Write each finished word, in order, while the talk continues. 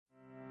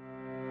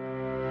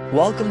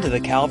Welcome to the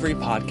Calvary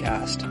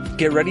Podcast.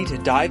 Get ready to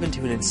dive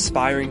into an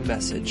inspiring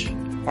message.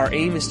 Our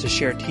aim is to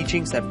share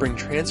teachings that bring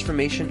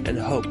transformation and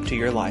hope to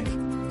your life.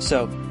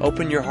 So,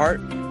 open your heart,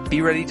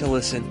 be ready to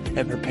listen,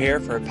 and prepare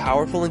for a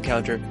powerful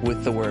encounter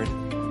with the Word.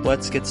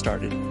 Let's get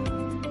started.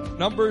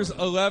 Numbers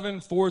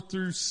 11, 4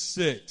 through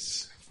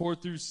 6. 4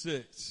 through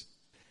 6.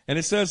 And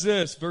it says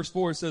this, verse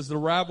 4, it says, "The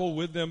rabble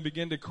with them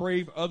began to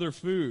crave other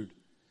food.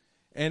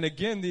 And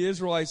again the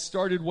Israelites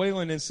started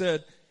wailing and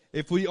said,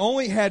 'If we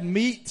only had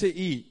meat to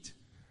eat.'"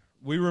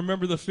 We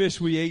remember the fish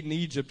we ate in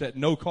Egypt at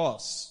no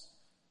cost.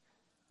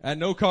 At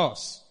no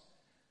cost.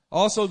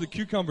 Also the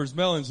cucumbers,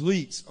 melons,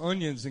 leeks,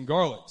 onions, and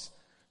garlics.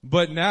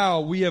 But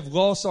now we have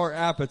lost our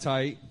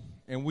appetite,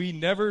 and we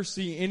never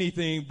see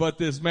anything but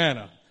this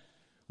manna.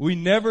 We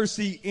never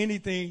see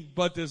anything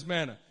but this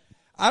manna.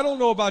 I don't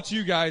know about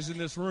you guys in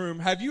this room.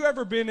 Have you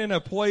ever been in a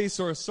place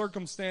or a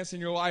circumstance in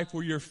your life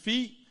where your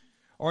feet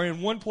are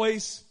in one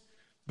place,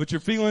 but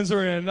your feelings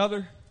are in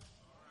another?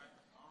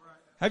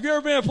 Have you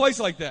ever been in a place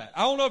like that?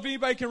 I don't know if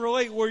anybody can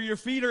relate where your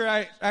feet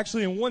are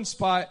actually in one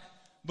spot,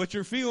 but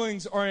your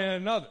feelings are in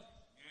another.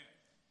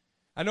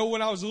 I know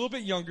when I was a little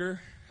bit younger,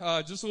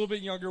 just a little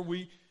bit younger,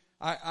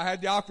 I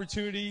had the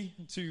opportunity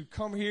to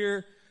come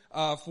here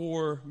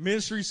for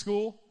ministry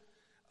school,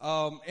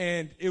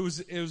 and it was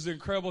an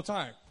incredible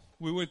time.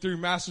 We went through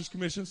Master's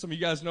Commission. Some of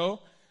you guys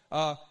know.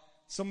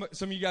 Some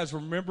of you guys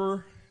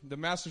remember the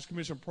Master's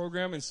Commission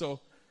program, and so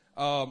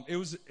it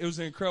was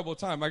an incredible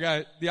time. I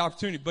got the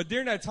opportunity. But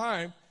during that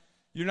time,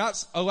 you're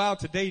not allowed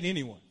to date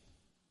anyone.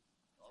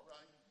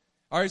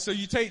 All right, so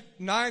you take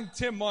 9,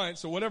 10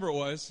 months or whatever it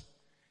was,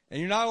 and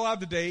you're not allowed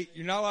to date.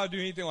 You're not allowed to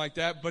do anything like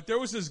that. But there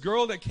was this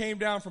girl that came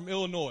down from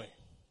Illinois,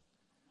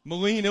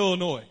 Moline,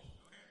 Illinois.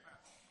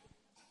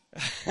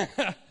 All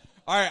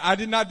right, I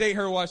did not date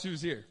her while she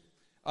was here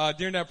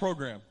during that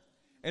program.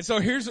 And so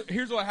here's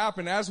what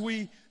happened. As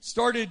we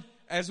started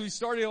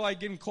like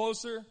getting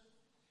closer,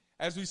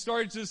 as we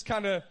started just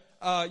kind of,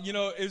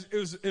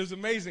 it was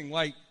amazing.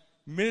 Like,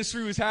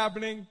 ministry was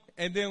happening,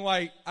 and then,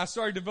 like, I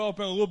started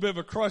developing a little bit of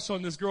a crush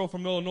on this girl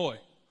from Illinois.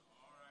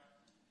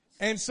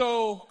 And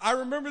so I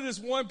remember this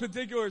one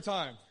particular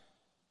time.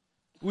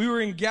 We were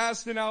in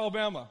Gaston,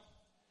 Alabama.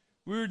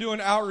 We were doing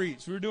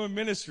outreach. We were doing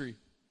ministry.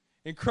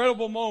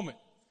 Incredible moment.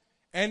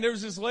 And there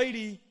was this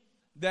lady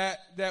the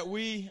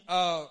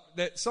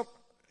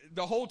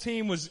whole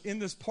team was in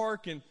this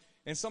park, and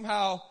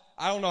somehow,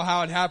 I don't know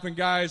how it happened,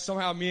 guys.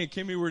 Somehow me and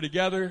Kimmy were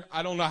together.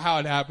 I don't know how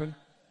it happened.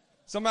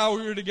 Somehow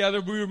we were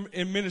together. We were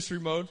in ministry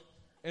mode.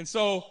 And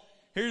so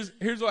here's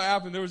what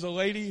happened. There was a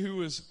lady who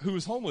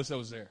was homeless that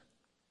was there.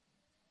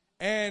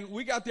 And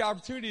we got the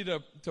opportunity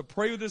to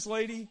pray with this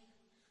lady.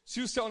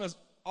 She was telling us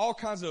all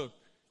kinds of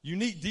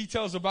unique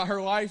details about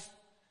her life.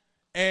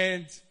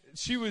 And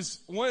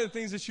one of the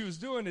things that she was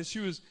doing is she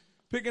was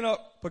picking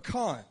up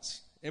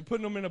pecans and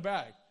putting them in a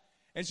bag.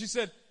 And she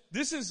said,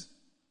 this is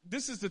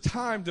the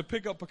time to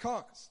pick up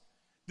pecans.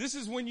 This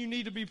is when you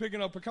need to be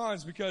picking up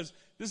pecans, because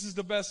this is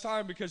the best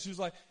time. Because she was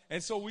like,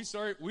 and so we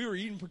were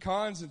eating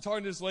pecans and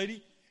talking to this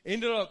lady,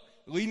 ended up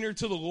leading her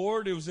to the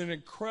Lord. It was an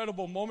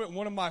incredible moment.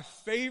 One of my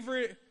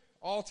favorite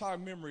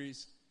all-time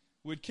memories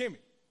with Kimmy.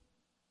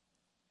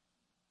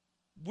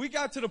 We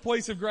got to the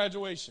place of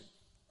graduation.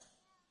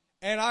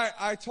 And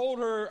I told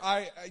her,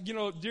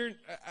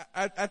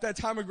 at that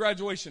time of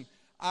graduation,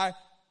 I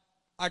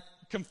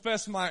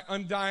confessed my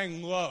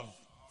undying love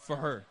for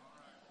her.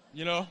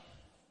 You know,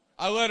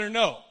 I let her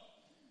know.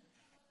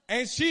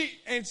 And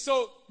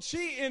so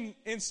she in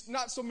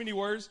not so many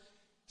words,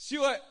 she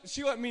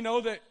let me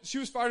know that she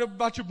was fired up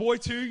about your boy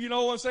too. You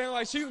know what I'm saying?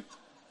 Like, she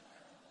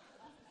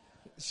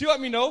let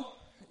me know,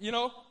 you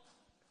know.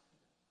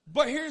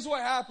 But here's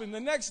what happened. The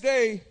next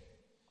day,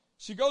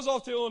 she goes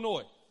off to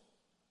Illinois.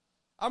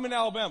 I'm in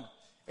Alabama.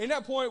 In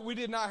that point, we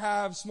did not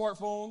have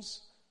smartphones.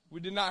 We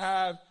did not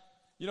have,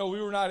 we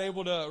were not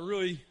able to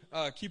really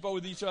keep up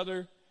with each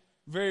other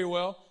very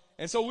well.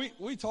 And so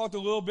we talked a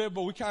little bit,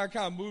 but we kind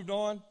of moved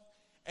on.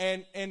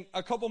 And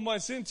a couple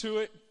months into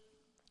it,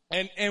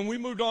 and we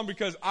moved on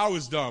because I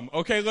was dumb.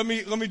 Okay, let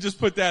me just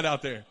put that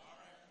out there.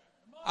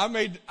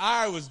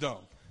 I was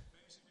dumb.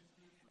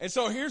 And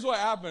so here's what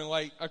happened.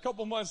 Like, a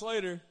couple months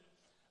later,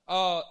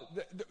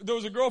 there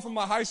was a girl from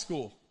my high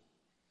school.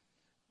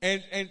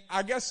 And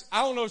I guess,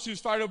 I don't know if she was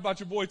fired up about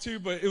your boy too,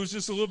 but it was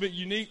just a little bit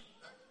unique.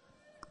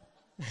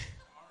 A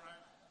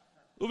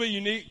little bit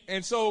unique.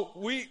 And so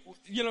we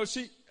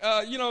decided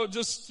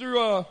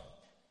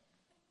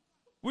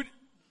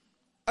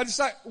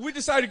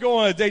to go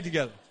on a date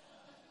together.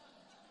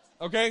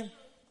 Okay?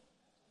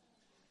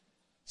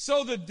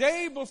 So the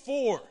day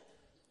before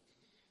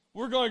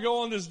we're going to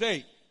go on this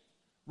date,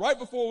 right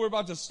before we're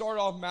about to start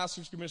off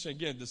Master's Commission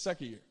again, the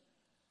second year,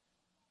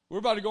 we're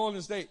about to go on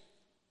this date.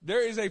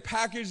 There is a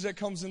package that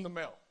comes in the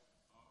mail.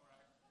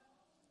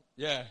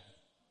 Yeah.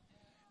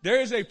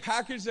 There is a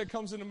package that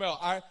comes in the mail.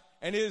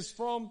 And it is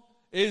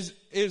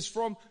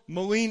from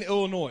Moline,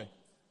 Illinois.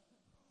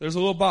 There's a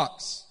little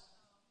box.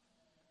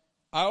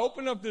 I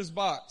open up this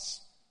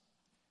box,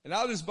 and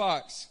out of this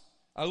box,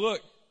 I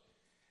look,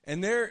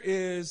 and there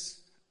is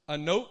a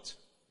note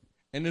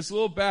in this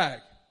little bag.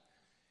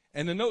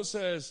 And the note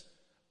says,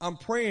 I'm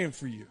praying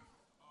for you.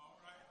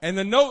 And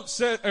the note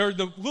said, or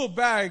the little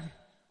bag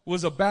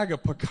was a bag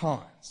of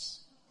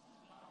pecans.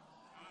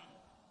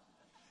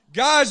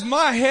 Guys,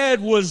 my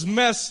head was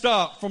messed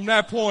up from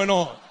that point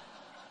on.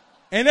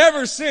 And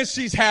ever since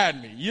she's had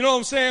me. You know what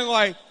I'm saying?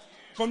 Like,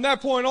 from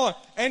that point on.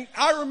 And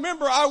I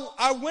remember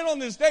I went on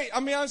this date. I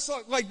mean, I saw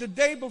like the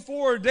day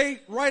before,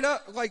 date right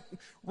up, like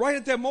right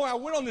at that moment, I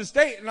went on this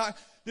date, and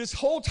this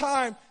whole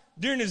time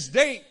during this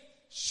date,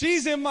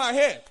 she's in my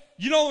head.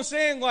 You know what I'm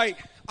saying? Like,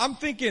 I'm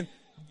thinking,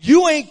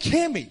 you ain't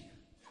Kimmy.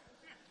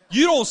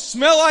 You don't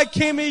smell like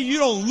Kimmy. You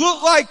don't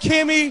look like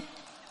Kimmy.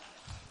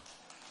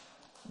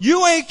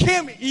 You ain't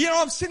Kimmy. You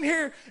know, I'm sitting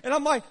here and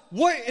I'm like,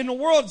 what in the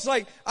world? It's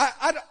like,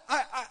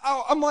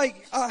 I'm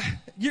like,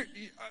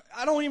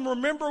 I don't even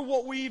remember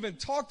what we even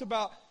talked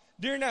about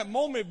during that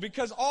moment,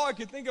 because all I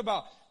could think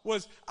about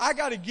was, I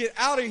got to get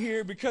out of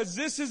here because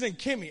this isn't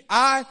Kimmy.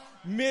 I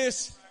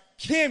miss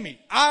Kimmy.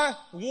 I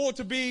want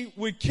to be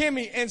with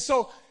Kimmy. And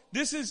so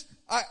this is,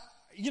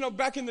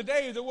 back in the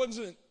day, there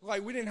wasn't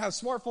like, we didn't have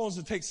smartphones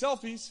to take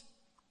selfies.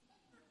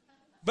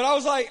 But I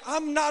was like,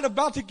 I'm not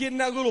about to get in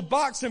that little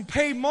box and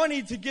pay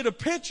money to get a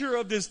picture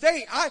of this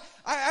date. I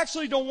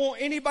actually don't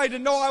want anybody to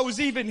know I was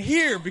even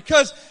here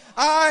because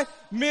I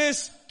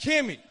miss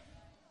Kimmy.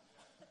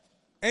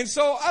 And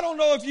so I don't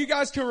know if you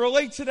guys can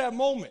relate to that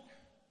moment,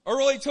 or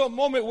relate to a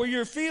moment where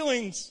your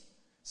feelings,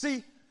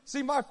 see,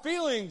 my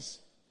feelings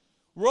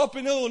were up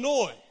in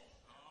Illinois.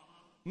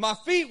 My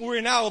feet were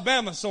in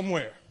Alabama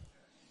somewhere.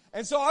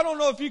 And so I don't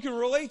know if you can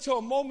relate to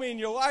a moment in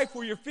your life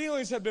where your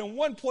feelings have been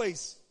one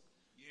place,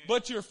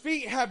 but your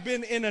feet have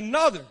been in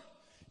another.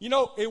 You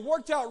know, it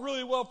worked out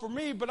really well for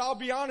me, but I'll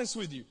be honest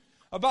with you.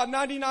 About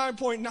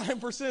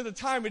 99.9% of the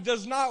time, it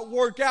does not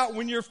work out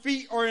when your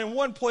feet are in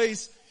one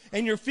place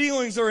and your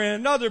feelings are in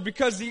another,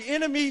 because the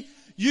enemy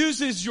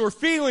uses your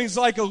feelings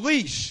like a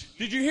leash.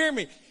 Did you hear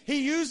me?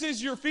 He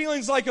uses your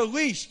feelings like a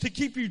leash to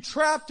keep you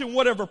trapped in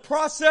whatever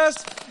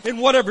process, in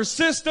whatever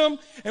system,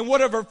 in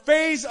whatever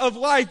phase of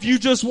life you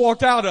just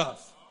walked out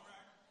of.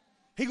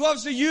 He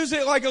loves to use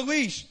it like a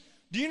leash.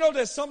 Do you know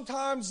that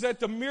sometimes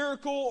that the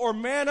miracle or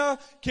manna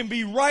can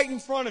be right in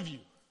front of you?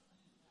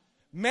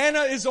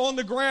 Manna is on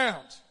the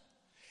ground.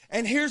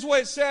 And here's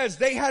what it says.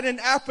 They had an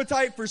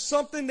appetite for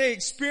something they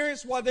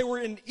experienced while they were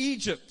in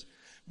Egypt.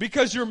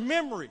 Because your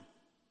memory,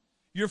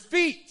 your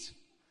feet,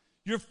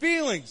 your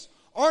feelings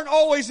aren't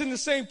always in the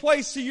same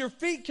place. See, your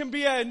feet can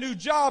be at a new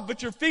job,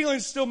 but your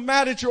feelings still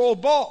mad at your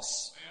old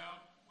boss.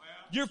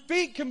 Your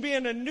feet can be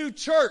in a new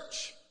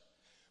church,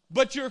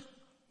 but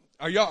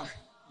are y'all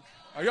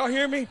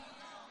hearing me?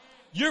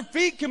 Your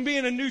feet can be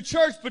in a new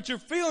church, but your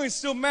feelings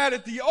still mad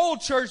at the old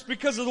church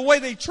because of the way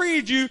they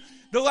treated you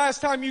the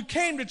last time you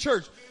came to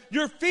church.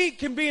 Your feet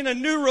can be in a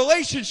new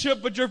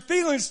relationship, but your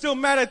feelings still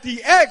mad at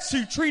the ex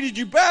who treated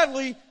you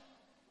badly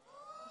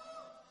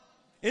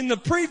in the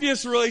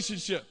previous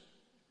relationship.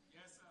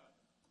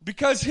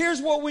 Because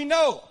here's what we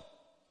know.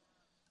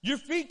 Your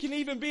feet can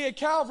even be at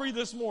Calvary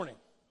this morning.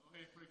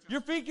 Your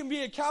feet can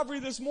be at Calvary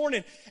this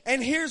morning.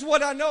 And here's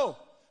what I know.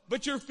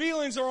 But your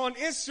feelings are on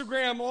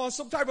Instagram or on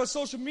some type of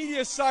social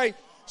media site,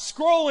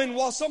 scrolling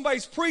while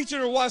somebody's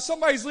preaching or while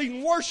somebody's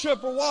leading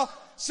worship or while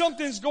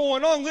something's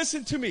going on.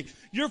 Listen to me.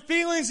 Your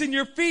feelings and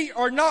your feet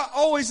are not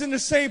always in the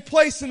same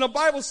place. And the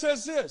Bible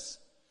says this.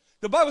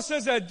 The Bible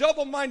says that a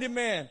double-minded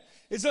man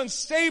is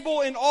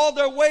unstable in all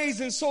their ways.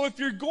 And so if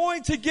you're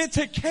going to get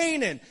to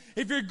Canaan,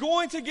 if you're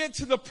going to get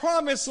to the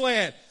promised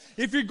land,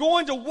 if you're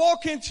going to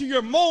walk into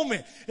your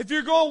moment, if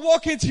you're going to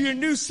walk into your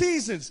new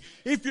seasons,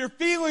 if your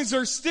feelings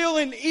are still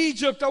in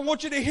Egypt, I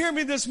want you to hear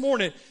me this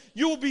morning.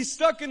 You will be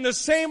stuck in the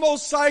same old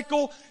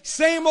cycle,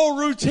 same old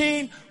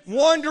routine,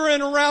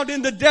 wandering around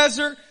in the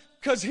desert.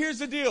 Because here's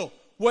the deal.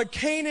 What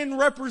Canaan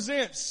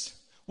represents,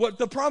 what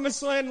the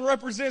promised land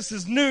represents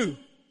is new.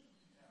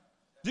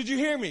 Did you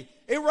hear me?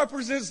 It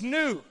represents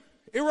new.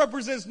 It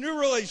represents new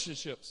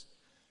relationships,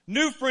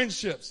 new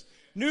friendships,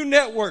 new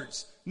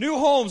networks, new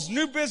homes,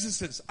 new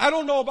businesses. I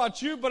don't know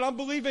about you, but I'm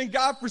believing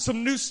God for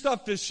some new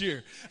stuff this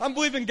year. I'm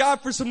believing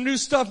God for some new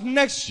stuff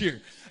next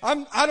year.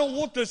 I don't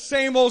want the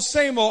same old.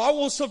 I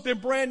want something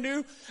brand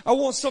new. I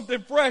want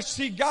something fresh.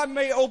 See, God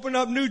may open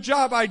up new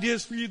job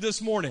ideas for you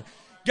this morning.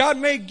 God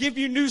may give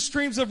you new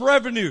streams of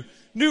revenue,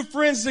 new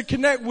friends to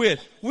connect with.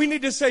 We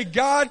need to say,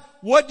 God,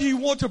 what do you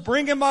want to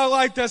bring in my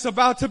life that's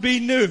about to be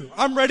new?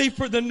 I'm ready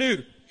for the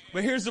new.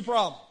 But here's the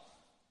problem.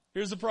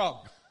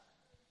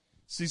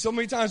 See, so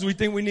many times we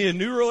think we need a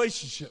new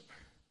relationship.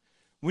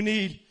 We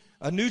need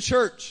a new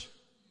church.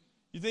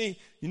 You think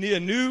you need a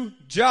new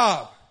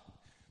job.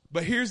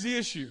 But here's the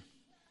issue.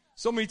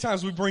 So many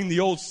times we bring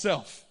the old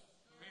self.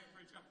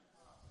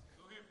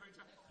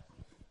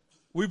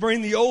 We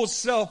bring the old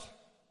self.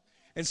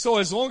 And so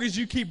as long as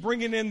you keep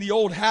bringing in the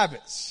old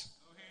habits,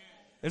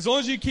 as long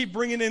as you keep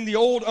bringing in the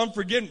old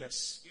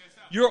unforgiveness,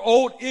 your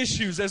old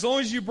issues, as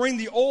long as you bring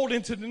the old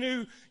into the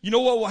new, you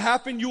know what will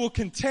happen? You will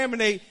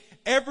contaminate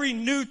every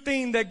new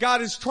thing that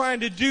God is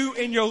trying to do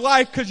in your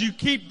life because you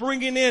keep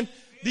bringing in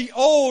the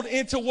old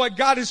into what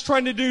God is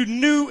trying to do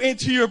new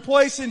into your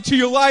place, into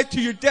your life,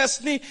 to your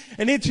destiny,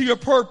 and into your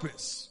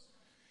purpose.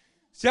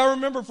 See, I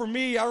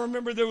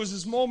remember there was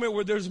this moment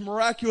where there's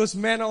miraculous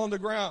manna on the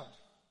ground.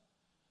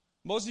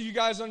 Most of you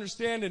guys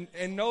understand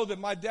and know that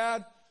my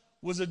dad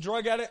was a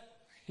drug addict.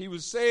 He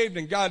was saved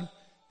and God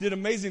did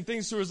amazing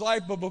things through his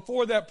life. But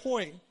before that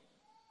point,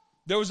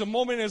 there was a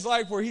moment in his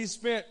life where he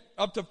spent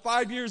up to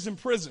 5 years in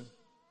prison.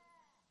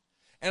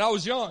 And I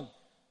was young.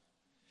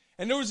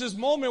 And there was this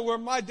moment where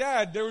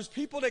there was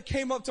people that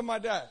came up to my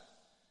dad,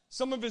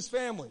 some of his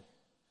family.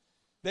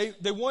 They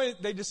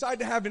decided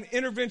to have an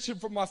intervention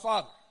for my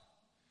father.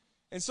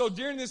 And so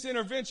during this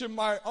intervention,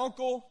 my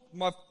uncle,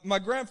 my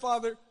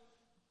grandfather,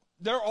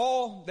 they've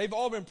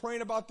all been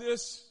praying about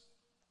this.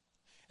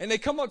 And they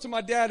come up to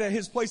my dad at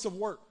his place of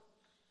work,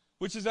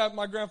 which is at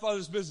my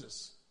grandfather's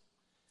business.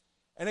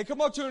 And they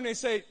come up to him and they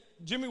say,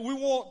 Jimmy, we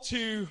want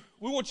you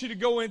to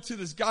go into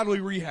this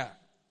godly rehab.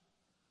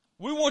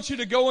 We want you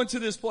to go into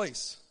this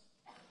place.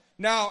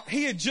 Now,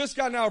 he had just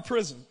gotten out of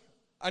prison.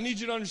 I need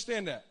you to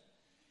understand that.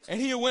 And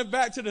he went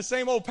back to the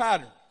same old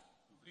pattern,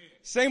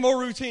 same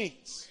old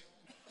routines,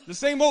 the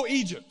same old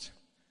Egypt,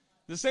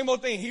 the same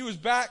old thing. He was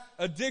back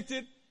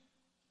addicted,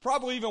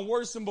 probably even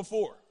worse than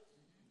before.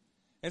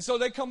 And so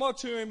they come up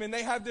to him and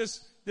they have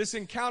this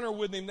encounter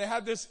with him. They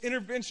have this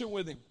intervention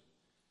with him.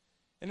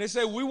 And they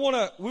say, we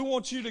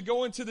want you to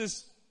go into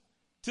this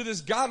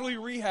godly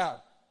rehab.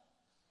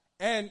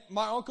 And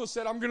my uncle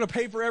said, I'm going to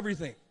pay for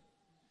everything.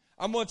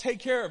 I'm going to take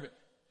care of it.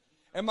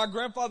 And my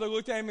grandfather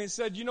looked at him and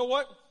said, you know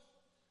what?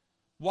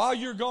 While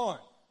you're gone,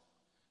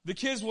 the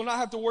kids will not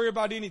have to worry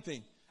about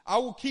anything. I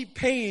will keep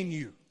paying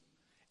you,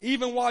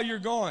 even while you're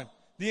gone,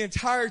 the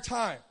entire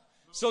time,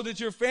 so that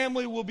your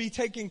family will be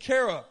taken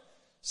care of,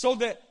 so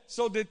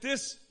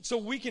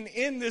we can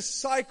end this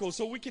cycle,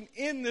 so we can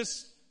end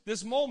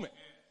this moment.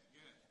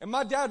 And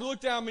my dad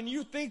looked at him, and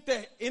you think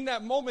that in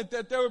that moment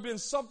that there would have been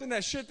something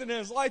that shifted in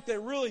his life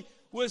that really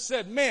would have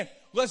said, man,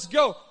 let's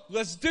go.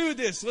 Let's do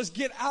this. Let's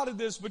get out of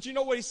this. But you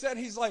know what he said?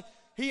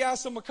 He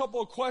asked him a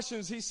couple of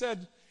questions. He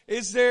said,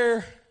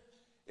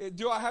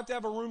 do I have to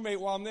have a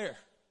roommate while I'm there?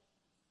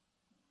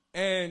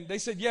 And they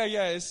said, yeah,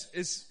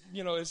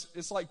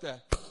 it's like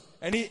that.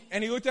 And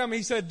he looked at him and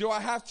he said,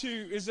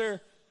 is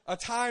there a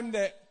time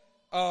that,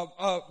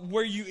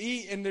 where you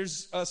eat and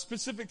there's a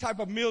specific type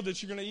of meal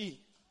that you're going to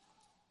eat?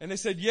 And they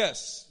said,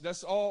 yes,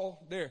 that's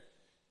all there.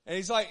 And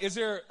he's like, is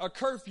there a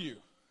curfew?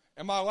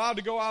 Am I allowed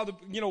to go out of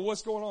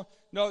what's going on?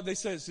 No, they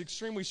said it's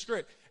extremely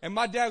strict. And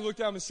my dad looked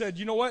at him and said,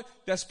 you know what?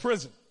 That's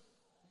prison.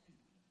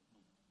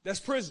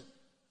 That's prison.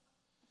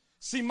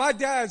 See, my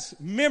dad's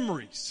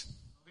memories,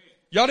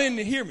 y'all didn't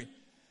hear me.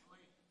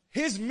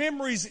 His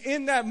memories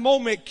in that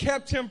moment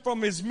kept him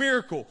from his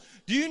miracle.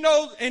 Do you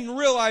know and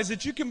realize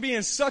that you can be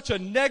in such a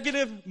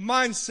negative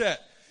mindset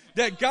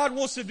that God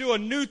wants to do a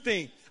new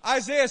thing?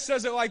 Isaiah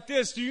says it like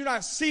this. Do you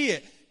not see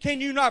it?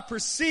 Can you not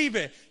perceive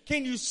it?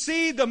 Can you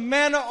see the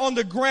manna on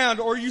the ground?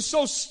 Or are you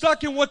so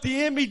stuck in what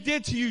the enemy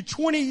did to you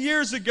 20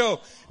 years ago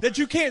that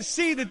you can't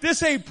see that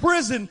this ain't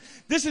prison?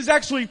 This is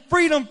actually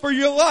freedom for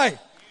your life.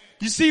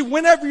 You see,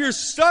 whenever you're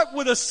stuck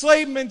with a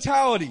slave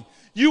mentality,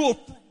 you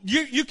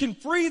can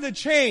free the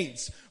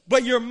chains,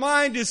 but your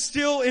mind is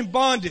still in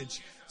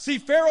bondage. See,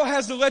 Pharaoh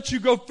has to let you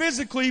go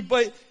physically,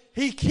 but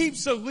he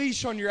keeps a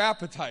leash on your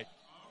appetite.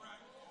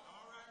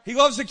 He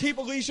loves to keep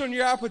a leash on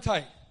your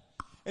appetite.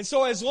 And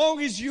so as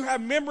long as you have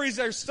memories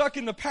that are stuck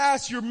in the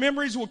past, your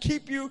memories will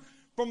keep you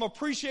from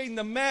appreciating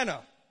the manna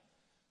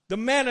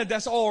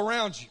that's all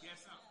around you,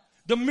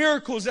 the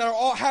miracles that are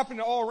all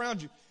happening all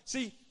around you.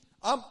 See,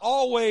 I'm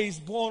always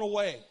blown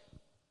away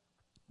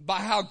by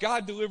how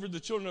God delivered the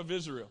children of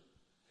Israel.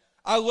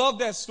 I love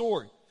that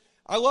story.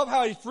 I love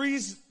how he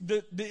frees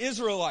the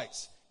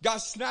Israelites. God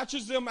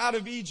snatches them out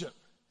of Egypt.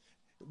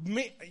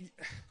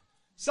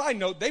 Side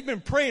note, they've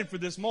been praying for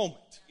this moment.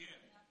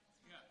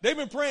 They've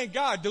been praying,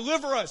 God,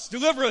 deliver us,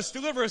 deliver us,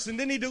 deliver us. And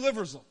then he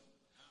delivers them.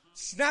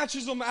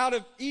 Snatches them out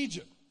of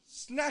Egypt.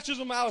 Snatches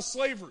them out of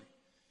slavery.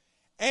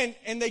 And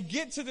they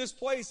get to this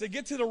place. They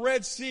get to the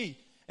Red Sea.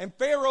 And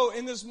Pharaoh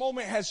in this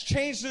moment has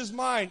changed his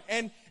mind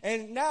and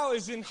now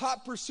is in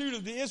hot pursuit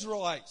of the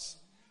Israelites.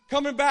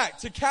 Coming back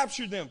to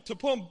capture them, to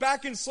put them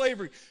back in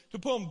slavery, to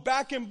put them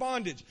back in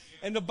bondage.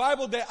 And the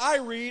Bible that I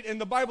read and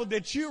the Bible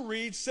that you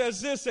read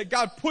says this, that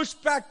God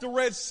pushed back the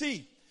Red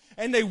Sea.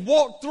 And they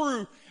walked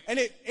through. And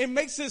it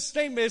makes this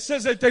statement. It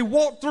says that they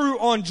walked through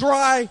on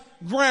dry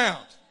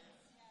ground.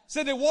 It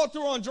said they walked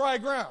through on dry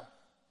ground.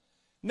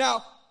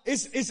 Now,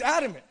 it's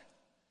adamant.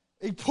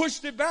 He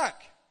pushed it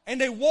back.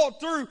 And they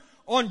walked through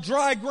on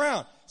dry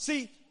ground.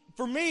 See,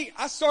 for me,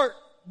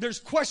 there's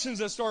questions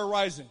that start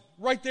arising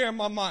right there in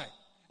my mind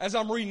as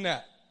I'm reading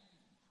that.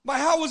 But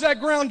how was that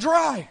ground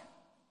dry?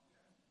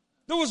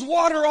 There was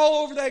water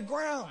all over that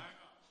ground.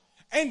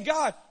 And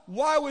God,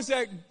 why was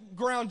that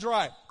ground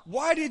dry?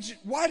 Why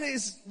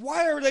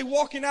are they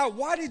walking out?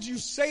 Why did you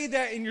say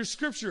that in your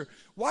scripture?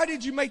 Why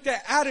did you make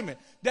that adamant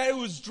that it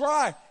was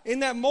dry in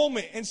that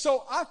moment? And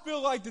so I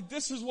feel like that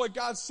this is what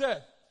God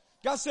said.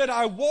 God said,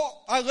 I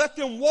let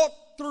them walk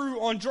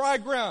through on dry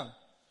ground.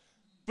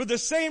 for the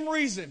same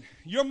reason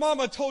your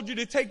mama told you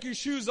to take your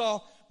shoes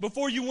off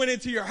before you went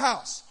into your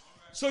house.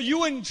 So you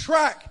wouldn't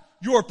track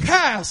your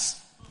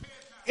past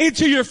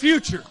into your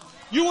future.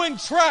 You wouldn't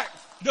track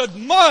the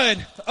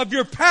mud of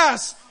your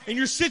past and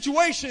your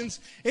situations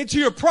into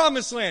your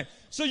promised land.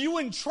 So you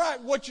wouldn't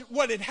track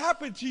what had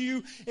happened to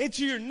you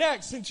into your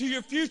next, into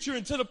your future,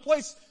 into the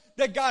place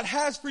that God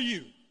has for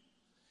you.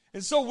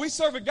 And so we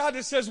serve a God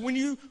that says when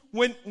you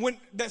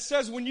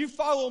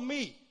follow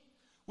me,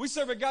 we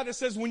serve a God that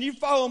says when you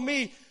follow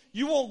me,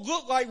 you won't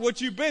look like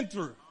what you've been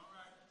through.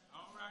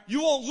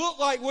 You won't look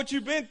like what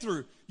you've been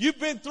through. You've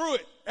been through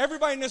it.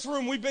 Everybody in this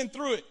room, we've been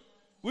through it.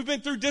 We've been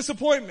through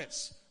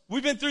disappointments.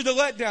 We've been through the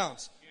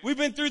letdowns. We've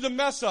been through the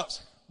mess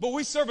ups. But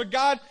we serve a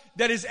God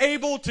that is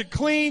able to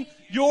clean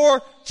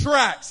your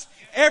tracks.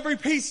 Every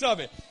piece of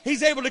it.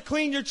 He's able to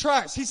clean your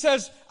tracks. He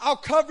says, I'll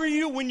cover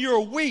you when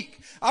you're weak.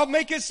 I'll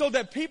make it so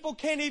that people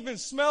can't even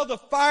smell the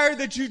fire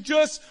that you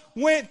just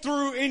went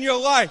through in your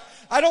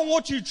life. I don't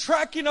want you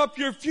tracking up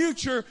your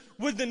future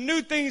with the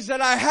new things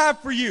that I have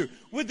for you,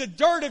 with the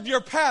dirt of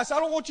your past. I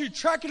don't want you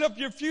tracking up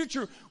your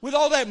future with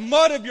all that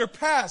mud of your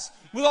past,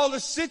 with all the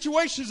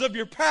situations of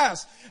your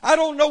past. I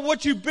don't know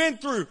what you've been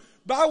through,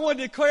 but I want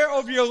to declare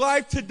over your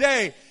life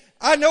today,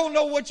 I don't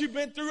know what you've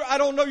been through. I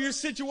don't know your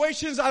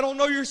situations. I don't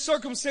know your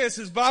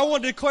circumstances, but I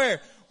want to declare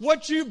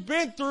what you've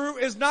been through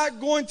is not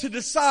going to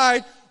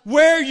decide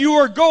where you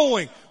are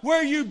going.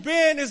 Where you've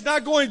been is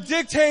not going to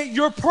dictate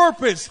your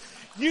purpose.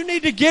 You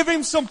need to give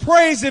him some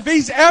praise if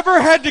he's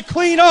ever had to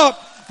clean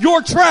up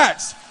your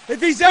tracks.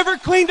 If he's ever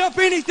cleaned up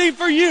anything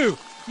for you,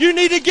 you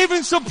need to give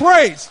him some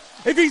praise.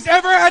 If he's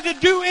ever had to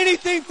do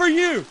anything for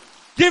you,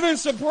 give him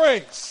some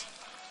praise.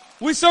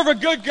 We serve a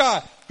good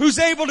God who's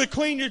able to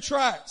clean your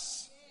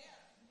tracks.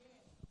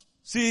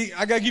 See,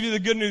 I gotta give you the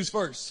good news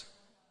first.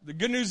 The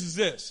good news is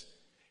this.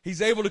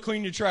 He's able to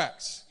clean your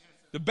tracks.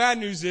 The bad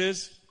news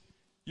is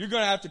you're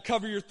gonna have to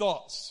cover your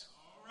thoughts.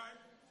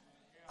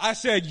 I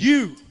said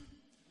you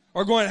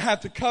are going to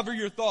have to cover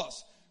your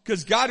thoughts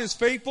because God is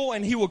faithful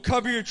and he will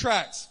cover your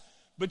tracks.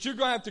 But you're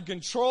going to have to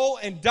control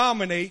and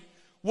dominate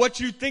what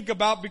you think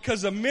about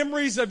because of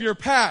memories of your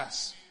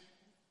past.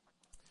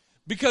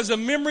 Because the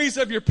memories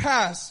of your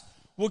past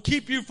will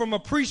keep you from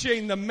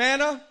appreciating the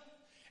manna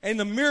and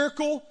the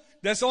miracle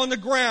that's on the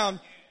ground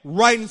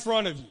right in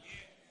front of you.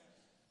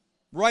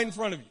 Right in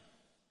front of you.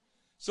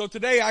 So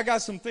today I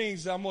got some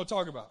things that I'm going to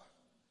talk about.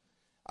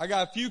 I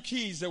got a few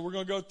keys that we're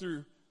going to go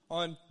through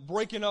on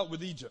breaking up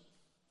with Egypt.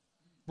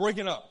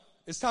 Breaking up.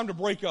 It's time to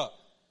break up.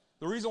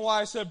 The reason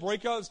why I said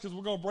break up is because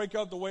we're going to break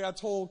up the way I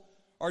told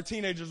our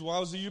teenagers when I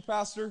was a youth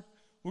pastor.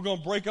 We're going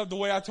to break up the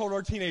way I told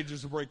our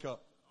teenagers to break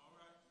up.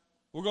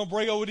 We're going to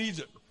break up with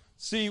Egypt.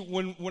 See,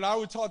 when I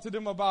would talk to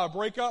them about a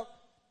breakup,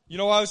 you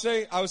know what I would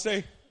say? I would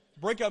say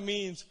breakup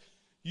means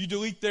you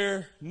delete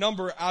their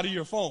number out of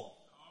your phone.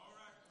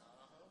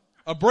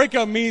 A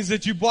breakup means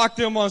that you block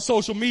them on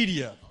social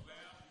media.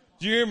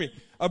 Do you hear me?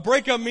 A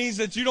breakup means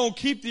that you don't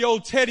keep the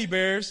old teddy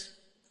bears.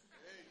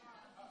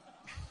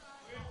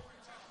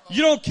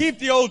 You don't keep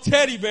the old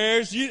teddy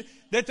bears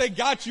that they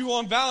got you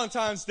on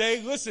Valentine's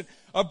Day. Listen,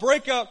 a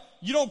breakup,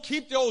 you don't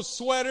keep the old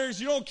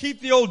sweaters. You don't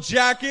keep the old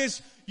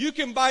jackets. You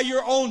can buy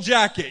your own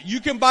jacket. You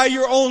can buy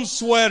your own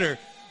sweater.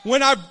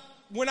 When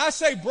I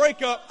say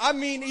breakup, I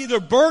mean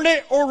either burn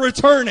it or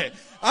return it.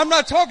 I'm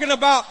not talking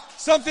about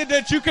something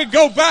that you could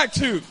go back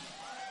to.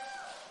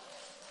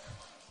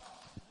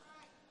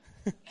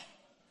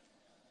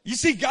 You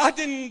see, God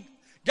didn't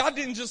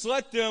just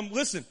let them,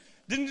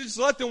 didn't just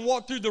let them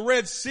walk through the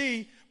Red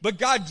Sea, but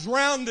God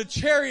drowned the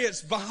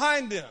chariots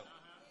behind them.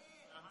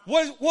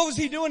 What was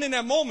he doing in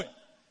that moment?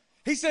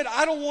 He said,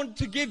 I don't want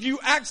to give you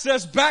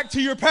access back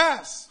to your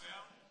past.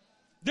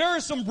 There are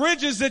some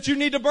bridges that you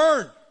need to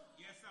burn.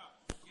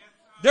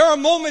 There are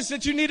moments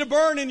that you need to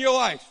burn in your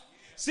life.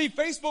 See,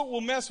 Facebook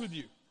will mess with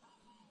you.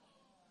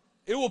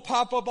 It will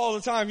pop up all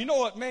the time. You know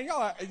what, man?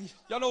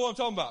 Y'all know what I'm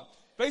talking about.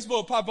 Facebook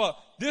will pop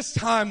up. This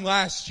time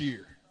last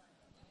year.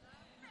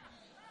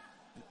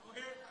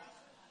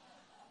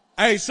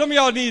 Hey, some of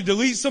y'all need to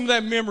delete some of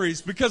that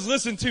memories because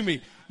listen to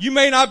me. You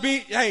may have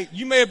been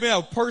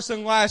a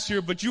person last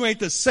year, but you ain't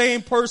the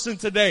same person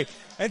today.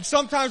 And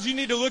sometimes you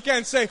need to look at it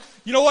and say,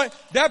 you know what?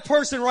 That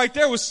person right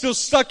there was still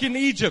stuck in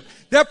Egypt.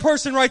 That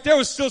person right there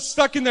was still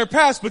stuck in their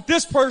past, but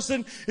this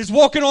person is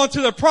walking on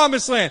to the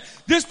promised land.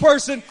 This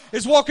person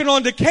is walking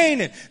on to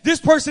Canaan. This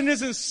person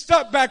isn't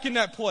stuck back in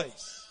that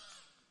place.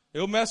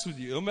 It'll mess with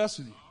you. It'll mess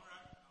with you.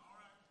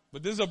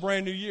 But this is a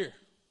brand new year.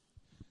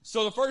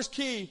 So the first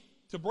key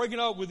to breaking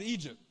up with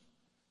Egypt,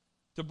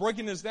 to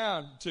breaking this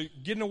down, to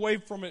getting away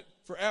from it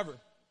forever,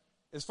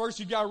 is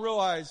first you got to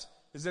realize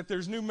is that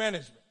there's new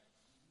management.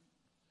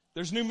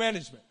 There's new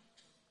management.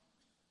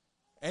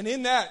 And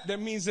in that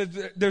means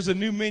that there's a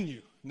new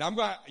menu. Now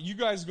you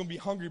guys are going to be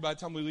hungry by the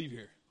time we leave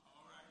here.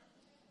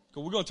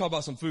 Because we're going to talk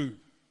about some food.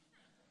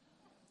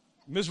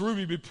 Miss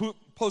Ruby be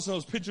posting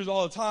those pictures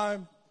all the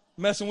time,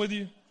 messing with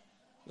you.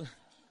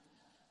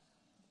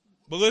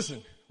 But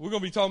listen, we're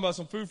going to be talking about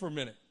some food for a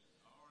minute.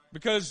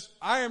 Because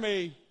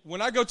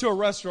when I go to a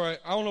restaurant,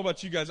 I don't know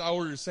about you guys, I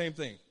order the same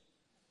thing.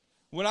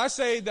 When I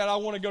say that I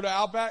want to go to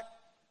Outback,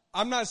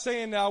 I'm not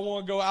saying that I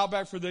want to go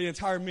Outback for the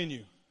entire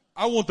menu.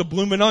 I want the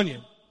blooming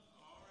onion.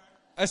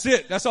 That's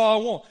it. That's all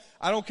I want.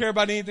 I don't care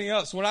about anything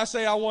else. When I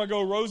say I want to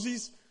go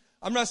Rosie's,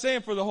 I'm not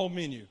saying for the whole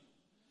menu.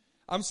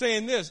 I'm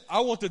saying this.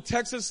 I want the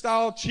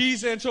Texas-style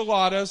cheese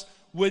enchiladas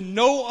with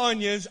no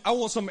onions. I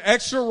want some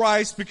extra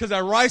rice because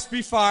that rice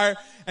be fire,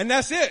 and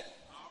that's it.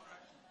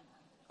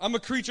 I'm a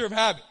creature of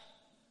habit.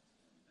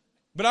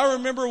 But I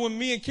remember when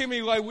me and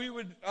Kimmy, like, we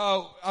would,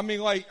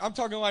 I'm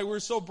talking like we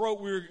were so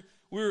broke, we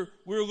were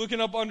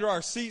looking up under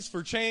our seats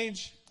for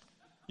change.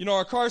 You know,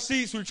 our car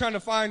seats, we were trying to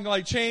find,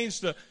 like,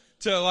 change to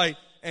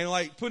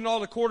putting all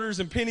the quarters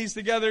and pennies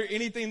together,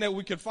 anything that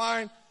we could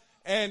find.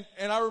 And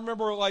I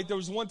remember, like, there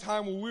was one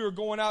time when we were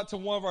going out to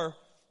one of our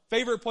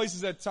favorite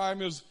places at the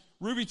time. It was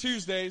Ruby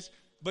Tuesdays,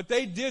 but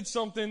they did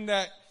something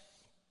that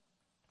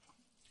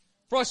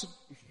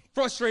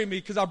frustrated me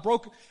because I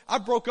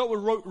broke up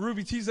with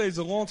Ruby Tuesdays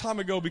a long time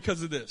ago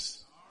because of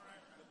this.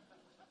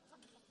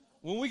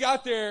 When we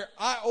got there,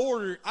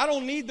 I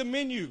don't need the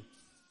menu.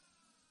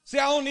 See,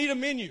 I don't need a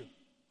menu.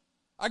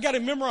 I got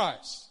it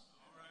memorized.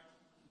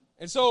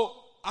 And so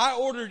I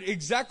ordered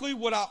exactly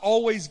what I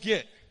always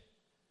get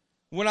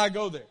when I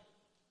go there.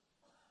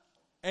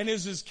 And it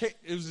was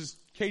this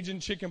Cajun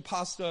chicken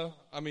pasta.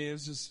 I mean, it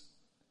was just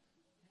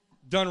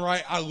done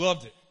right. I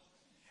loved it.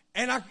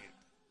 And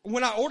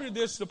when I ordered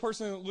this, the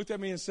person looked at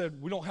me and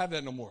said, "We don't have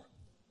that no more."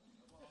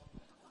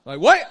 Like,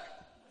 what?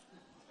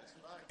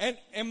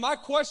 And my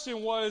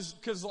question was,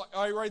 because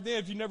right there,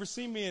 if you've never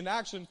seen me in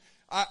action,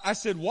 I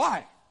said,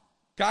 why?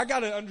 I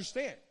got to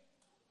understand.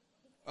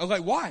 I was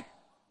like, why?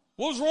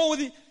 What was wrong with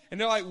it? And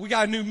they're like, we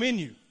got a new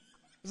menu.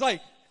 It's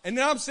like, and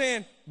then I'm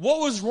saying, what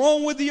was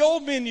wrong with the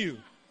old menu?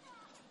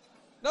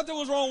 Nothing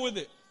was wrong with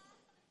it.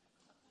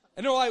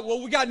 And they're like,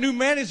 well, we got new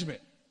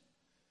management.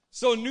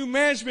 So new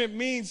management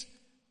means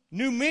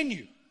new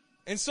menu.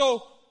 And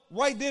so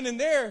right then and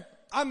there,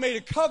 I made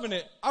a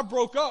covenant. I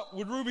broke up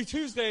with Ruby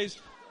Tuesdays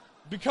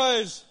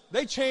because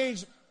they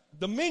changed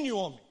the menu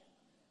on me.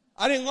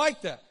 I didn't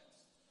like that.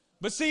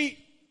 But see,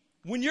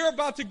 when you're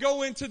about to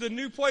go into the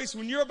new place,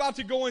 when you're about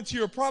to go into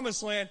your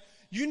promised land,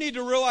 you need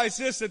to realize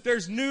this, that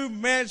there's new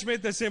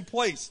management that's in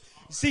place.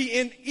 See,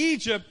 in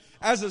Egypt,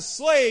 as a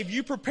slave,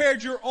 you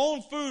prepared your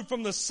own food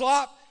from the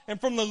slop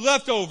and from the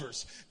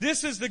leftovers.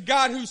 This is the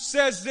God who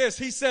says this.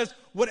 He says,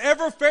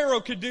 whatever Pharaoh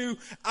could do,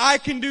 I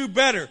can do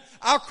better.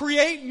 I'll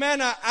create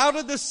manna out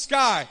of the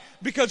sky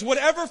because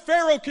whatever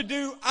Pharaoh could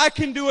do, I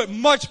can do it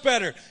much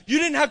better. You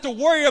didn't have to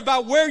worry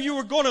about where you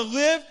were going to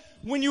live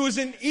when you was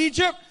in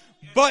Egypt,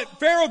 but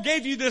Pharaoh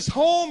gave you this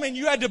home and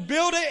you had to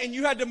build it and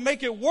you had to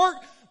make it work.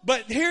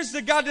 But here's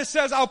the God that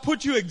says, I'll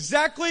put you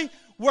exactly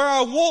where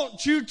I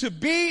want you to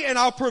be and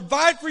I'll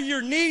provide for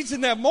your needs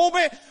in that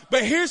moment.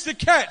 But here's the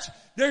catch.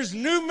 There's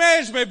new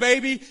management,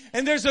 baby,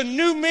 and there's a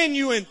new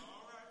menu. And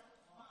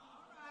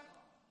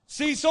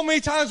see, so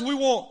many times we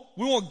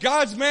want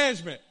God's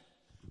management,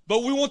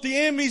 but we want the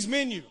enemy's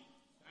menu.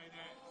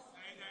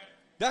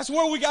 That's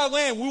where we got to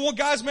land. We want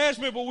God's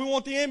management, but we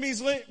want the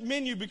enemy's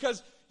menu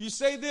because you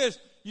say this,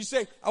 you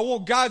say, I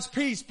want God's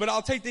peace, but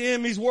I'll take the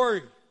enemy's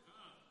worry.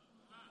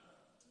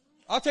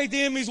 I'll take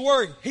the enemy's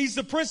worry. He's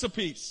the Prince of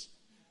Peace,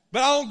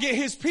 but I don't get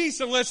his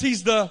peace unless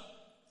he's the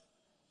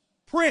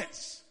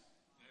Prince.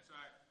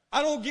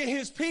 I don't get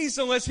his peace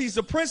unless he's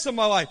the prince of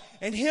my life.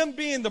 And him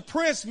being the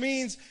prince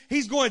means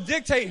he's going to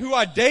dictate who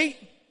I date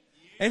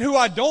and who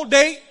I don't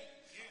date.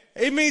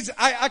 It means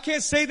I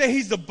can't say that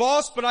he's the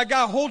boss, but I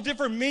got a whole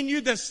different menu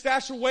that's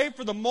stashed away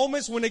for the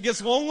moments when it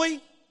gets lonely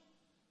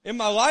in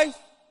my life.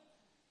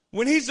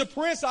 When he's the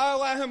prince, I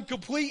allow him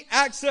complete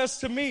access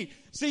to me.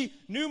 See,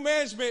 new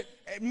management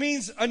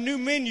means a new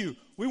menu.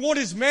 We want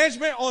his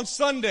management on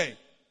Sunday.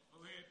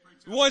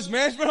 We want his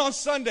management on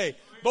Sunday.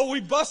 But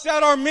we bust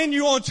out our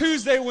menu on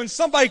Tuesday when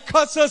somebody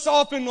cuts us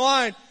off in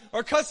line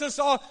or cuts us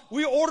off.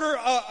 We order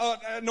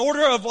an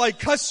order of like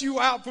cuss you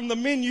out from the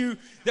menu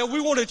that we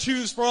want to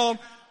choose from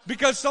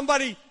because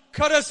somebody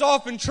cut us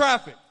off in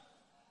traffic.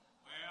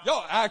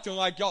 Y'all acting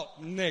like y'all,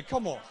 man,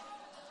 come on.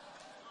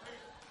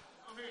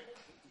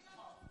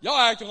 Y'all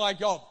acting like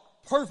y'all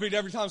perfect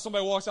every time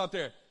somebody walks out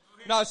there.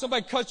 Now, if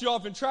somebody cuts you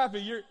off in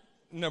traffic,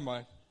 never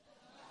mind.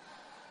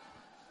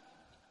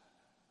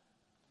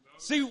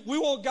 See, we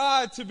want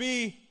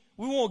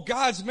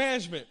God's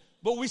management,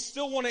 but we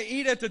still want to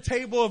eat at the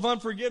table of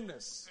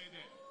unforgiveness.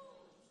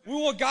 We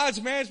want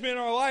God's management in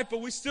our life,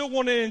 but we still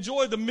want to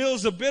enjoy the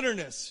meals of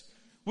bitterness.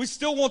 We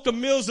still want the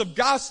meals of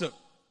gossip.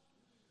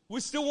 We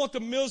still want the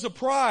meals of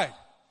pride.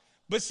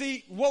 But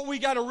see, what we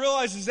got to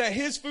realize is that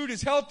his food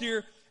is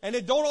healthier and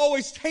it don't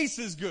always taste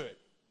as good.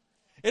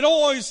 It don't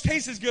always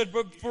taste as good,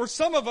 but for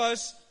some of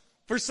us,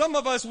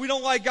 we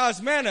don't like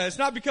God's manna. It's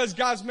not because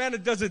God's manna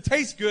doesn't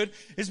taste good.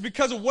 It's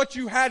because of what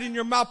you had in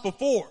your mouth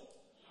before.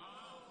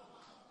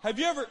 Have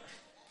you ever,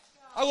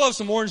 I love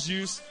some orange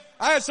juice.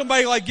 I had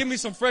somebody like give me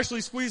some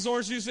freshly squeezed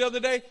orange juice the other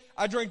day.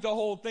 I drank the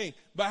whole thing.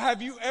 But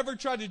have you ever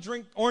tried to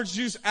drink orange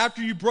juice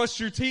after you brush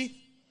your teeth?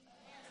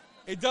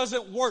 It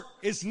doesn't work.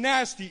 It's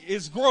nasty.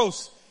 It's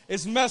gross.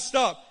 It's messed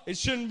up. It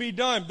shouldn't be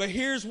done. But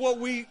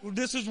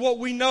this is what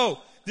we know.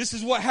 This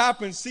is what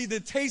happens. See, the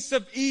taste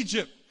of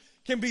Egypt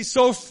can be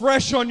so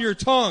fresh on your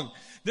tongue.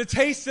 The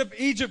taste of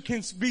Egypt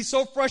can be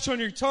so fresh on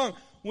your tongue.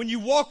 When you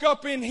walk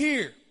up in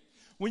here,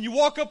 when you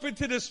walk up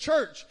into this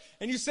church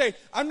and you say,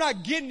 I'm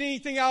not getting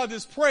anything out of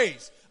this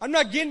praise. I'm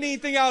not getting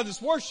anything out of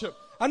this worship.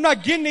 I'm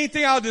not getting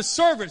anything out of this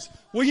service.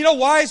 Well, you know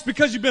why? It's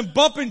because you've been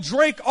bumping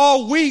Drake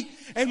all week.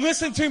 And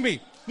listen to me.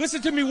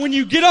 Listen to me. When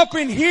you get up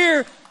in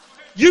here,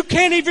 you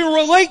can't even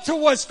relate to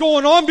what's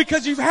going on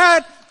because you've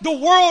had the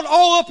world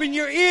all up in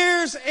your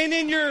ears and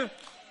in your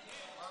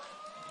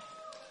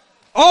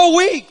all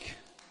week.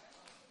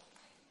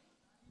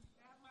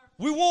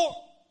 We want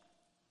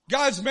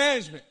God's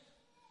management,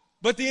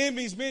 but the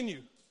enemy's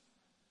menu.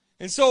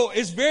 And so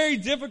it's very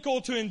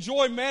difficult to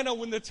enjoy manna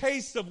when the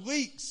taste of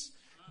leeks,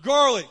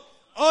 garlic,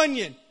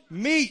 onion,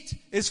 meat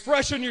is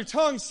fresh on your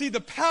tongue. See,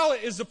 the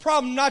palate is the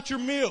problem, not your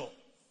meal.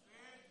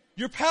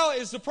 Your palate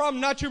is the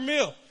problem, not your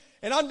meal.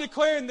 And I'm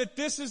declaring that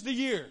this is the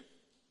year.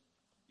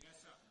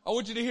 I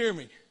want you to hear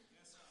me.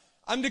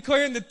 I'm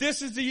declaring that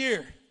this is the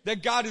year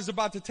that God is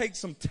about to take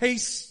some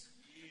taste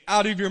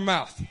out of your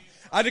mouth.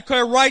 I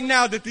declare right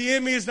now that the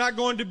enemy is not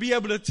going to be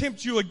able to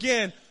tempt you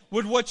again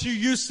with what you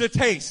used to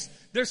taste.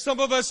 There's some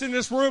of us in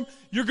this room,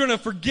 you're going to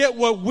forget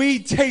what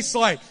weed tastes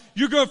like.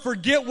 You're going to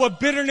forget what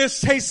bitterness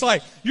tastes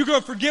like. You're going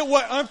to forget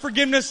what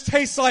unforgiveness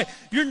tastes like.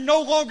 You're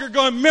no longer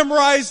going to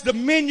memorize the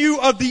menu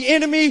of the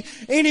enemy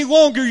any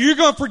longer. You're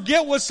going to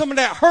forget what some of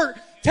that hurt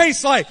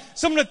tastes like.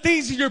 Some of the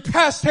things in your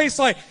past taste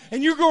like.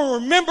 And you're going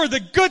to remember the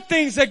good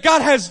things that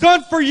God has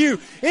done for you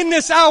in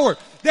this hour.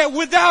 That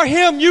without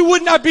Him, you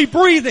would not be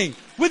breathing.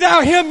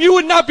 Without Him, you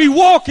would not be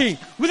walking.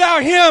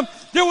 Without Him,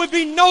 there would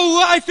be no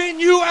life in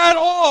you at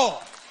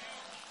all.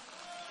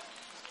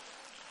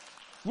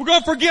 We're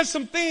going to forget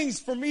some things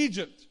from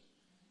Egypt.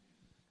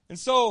 And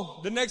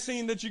so the next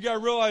thing that you got to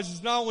realize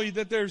is not only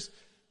that there's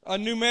a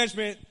new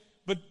management,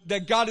 but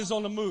that God is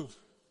on the move.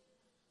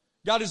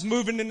 God is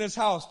moving in this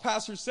house.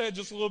 Pastor said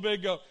just a little bit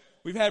ago,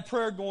 we've had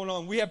prayer going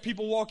on. We have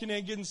people walking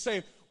in getting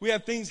saved. We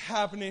have things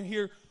happening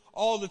here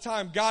all the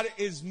time. God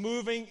is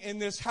moving in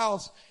this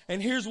house.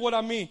 And here's what I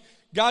mean.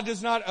 God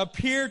does not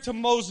appear to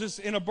Moses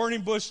in a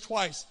burning bush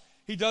twice.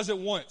 He does it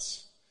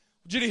once.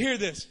 I want you to hear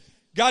this.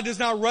 God does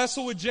not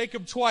wrestle with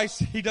Jacob twice.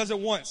 He does it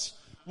once.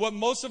 What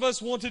most of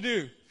us want to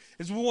do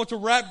is we want to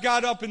wrap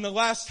God up in the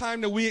last time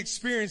that we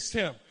experienced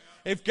Him.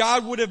 If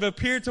God would have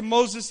appeared to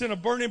Moses in a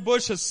burning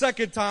bush a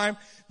second time,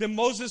 then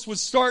Moses would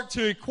start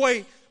to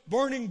equate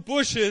burning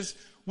bushes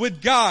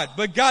with God.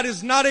 But God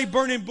is not a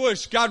burning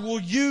bush. God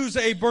will use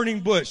a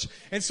burning bush.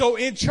 And so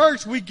in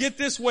church, we get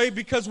this way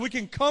because we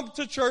can come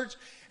to church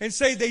and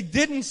say, they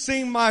didn't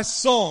sing my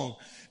song.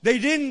 They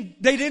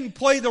didn't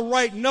play the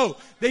right note.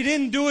 They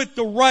didn't do it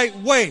the right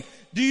way.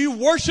 Do you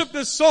worship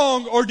the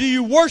song or do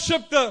you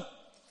worship the...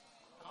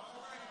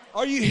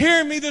 Are you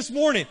hearing me this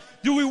morning?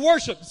 Do we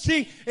worship?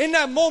 See, in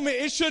that moment,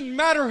 it shouldn't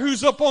matter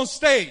who's up on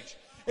stage.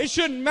 It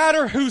shouldn't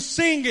matter who's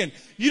singing.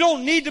 You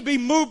don't need to be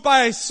moved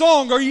by a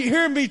song. Are you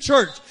hearing me,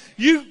 church?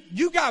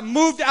 You got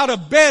moved out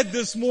of bed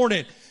this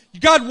morning.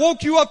 God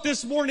woke you up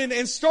this morning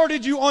and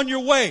started you on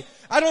your way.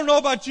 I don't know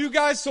about you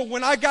guys, so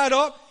when I got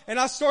up and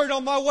I started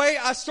on my way,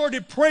 I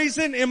started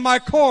praising in my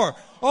car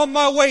on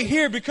my way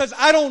here because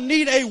I don't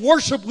need a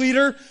worship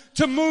leader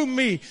to move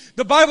me.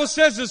 The Bible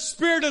says the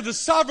Spirit of the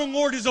Sovereign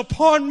Lord is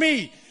upon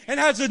me and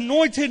has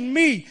anointed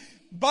me.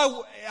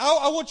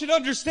 I want you to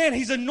understand,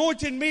 He's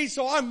anointed me,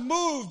 so I'm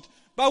moved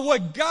by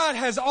what God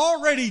has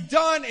already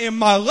done in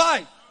my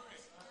life.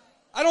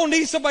 I don't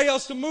need somebody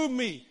else to move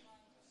me.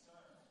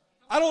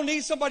 I don't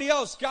need somebody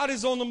else. God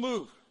is on the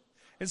move.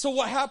 And so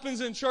what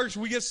happens in church,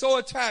 we get so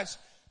attached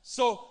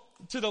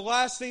to the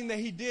last thing that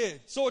He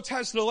did, so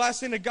attached to the last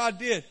thing that God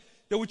did,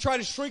 that we try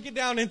to shrink it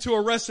down into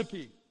a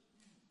recipe.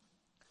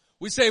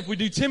 We say if we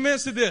do 10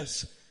 minutes of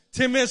this,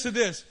 10 minutes of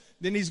this,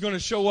 then He's going to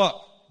show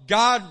up.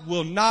 God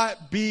will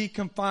not be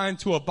confined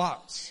to a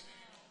box.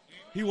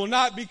 He will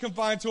not be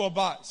confined to a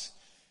box.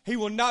 He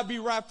will not be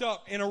wrapped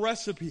up in a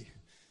recipe.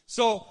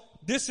 So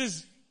this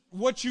is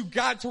what you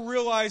got to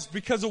realize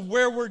because of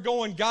where we're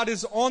going. God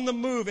is on the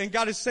move and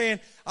God is saying,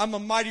 I'm a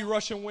mighty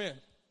rushing wind.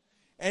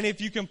 And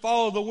if you can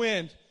follow the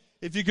wind,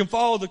 if you can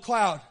follow the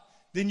cloud,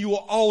 then you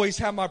will always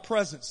have my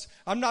presence.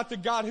 I'm not the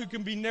God who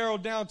can be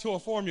narrowed down to a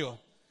formula.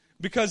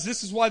 Because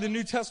this is why the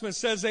New Testament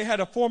says they had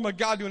a form of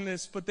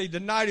godliness, but they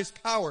denied His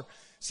power.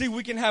 See,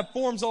 we can have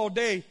forms all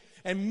day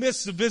and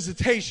miss the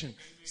visitation.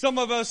 Some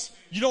of us,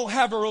 you don't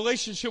have a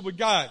relationship with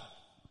God.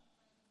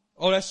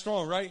 Oh, that's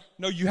strong, right?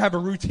 No, you have a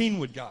routine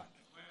with God.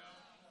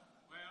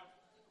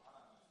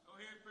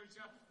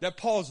 That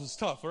pause was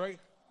tough, right?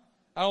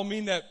 I don't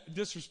mean that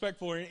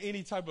disrespectful or in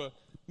any type of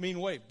mean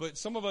way. But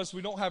some of us,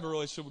 we don't have a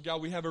relationship with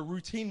God. We have a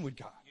routine with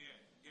God.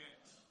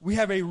 We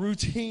have a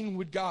routine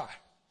with God.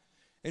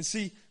 And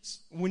see,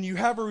 when you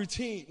have a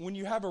routine, when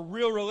you have a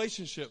real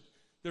relationship,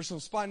 there's some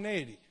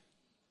spontaneity.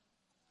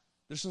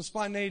 There's some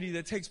spontaneity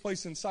that takes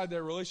place inside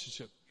that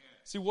relationship.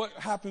 See, what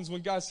happens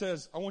when God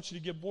says, I want you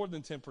to give more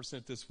than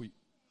 10% this week?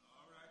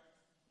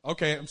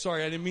 Okay, I'm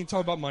sorry. I didn't mean to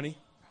talk about money.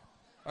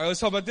 All right,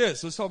 let's talk about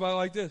this. Let's talk about it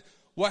like this.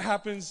 What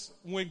happens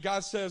when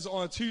God says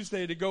on a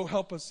Tuesday to go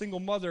help a single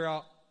mother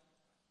out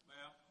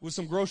with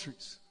some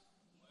groceries?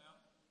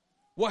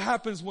 What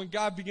happens when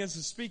God begins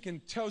to speak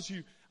and tells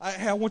you,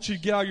 hey, I want you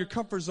to get out of your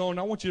comfort zone.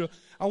 I want you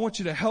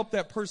to help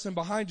that person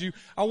behind you.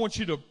 I want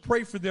you to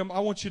pray for them.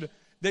 I want you to,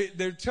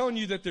 they're telling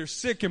you that they're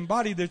sick in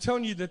body. They're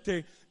telling you that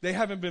they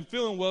haven't been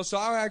feeling well. So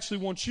I actually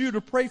want you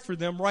to pray for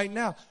them right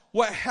now.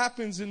 What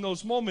happens in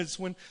those moments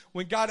when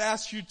God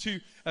asks you to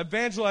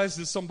evangelize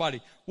to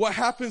somebody? What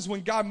happens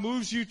when God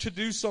moves you to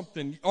do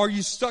something? Are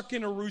you stuck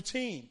in a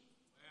routine?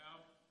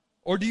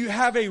 Or do you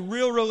have a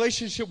real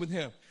relationship with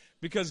Him?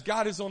 Because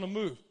God is on the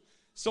move.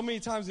 So many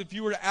times if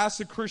you were to ask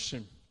a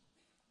Christian,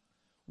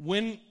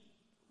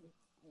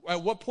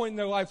 at what point in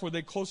their life were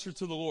they closer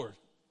to the Lord?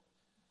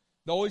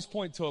 They always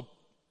point to a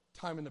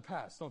time in the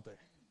past, don't they?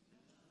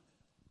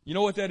 You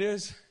know what that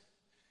is?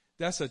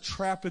 That's a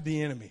trap of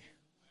the enemy.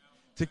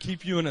 To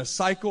keep you in a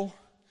cycle,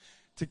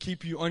 to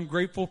keep you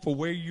ungrateful for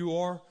where you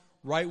are,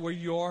 right where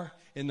you are,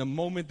 in the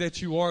moment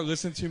that you are.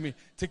 Listen to me.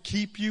 To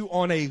keep you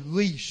on a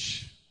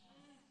leash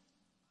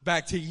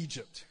back to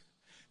Egypt.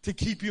 To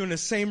keep you in the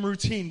same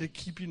routine, to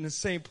keep you in the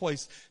same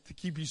place, to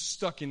keep you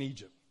stuck in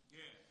Egypt.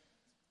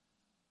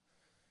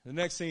 The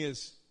next thing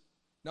is,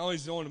 not only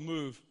is he on the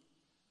move,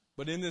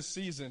 but in this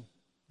season,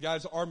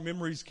 guys, our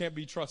memories can't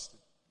be trusted.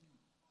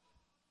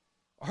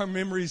 Our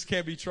memories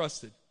can't be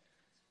trusted.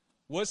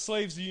 What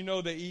slaves do you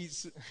know that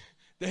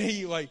they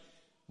eat like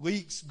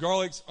leeks,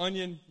 garlics,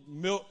 onion,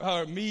 milk,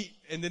 meat,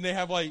 and then they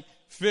have like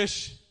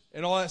fish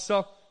and all that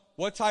stuff?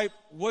 What type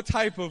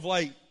of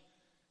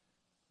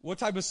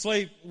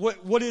slave,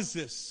 what is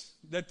this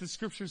that the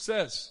scripture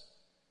says?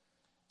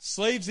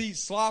 Slaves eat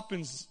slop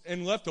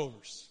and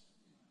leftovers.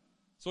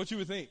 That's what you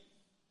would think.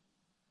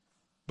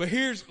 But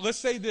let's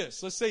say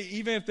this. Let's say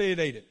even if they had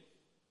ate it.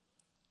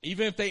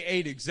 Even if they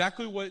ate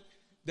exactly what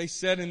they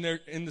said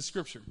in the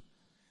scripture.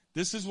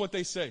 This is what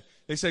they say.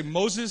 They say,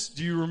 Moses,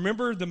 do you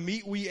remember the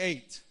meat we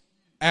ate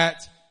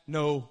at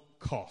no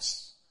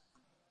cost?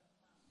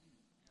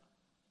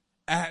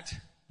 At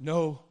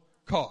no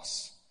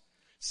cost.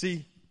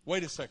 See,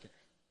 wait a second.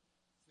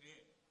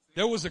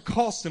 There was a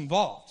cost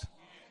involved.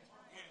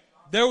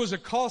 There was a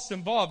cost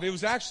involved. It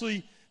was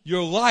actually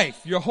your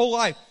life, your whole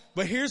life.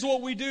 But here's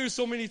what we do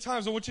so many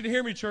times. I want you to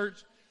hear me,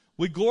 church.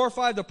 We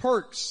glorify the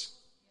perks.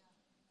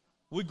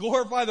 We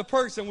glorify the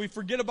perks and we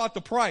forget about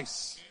the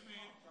price.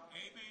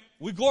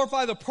 We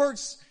glorify the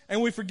perks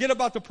and we forget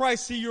about the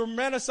price. See, you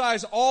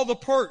romanticize all the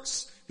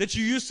perks that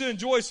you used to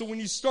enjoy. So when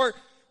you start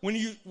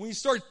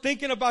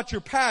thinking about your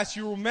past,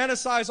 you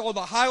romanticize all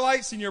the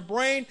highlights in your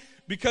brain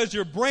because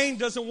your brain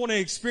doesn't want to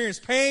experience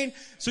pain.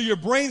 So your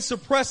brain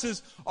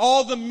suppresses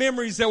all the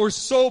memories that were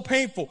so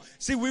painful.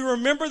 See, we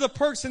remember the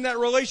perks in that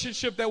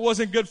relationship that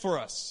wasn't good for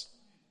us.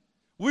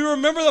 We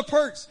remember the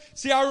perks.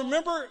 See, I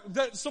remember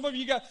that some of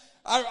you guys,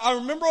 I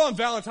remember on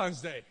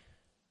Valentine's Day,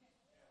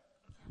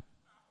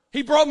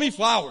 he brought me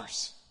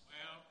flowers.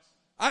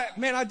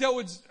 I deal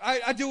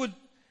with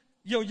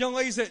young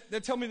ladies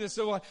that tell me this.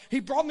 So he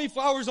brought me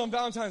flowers on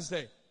Valentine's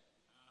Day.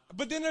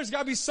 But then there's got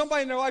to be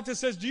somebody in their life that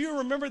says, do you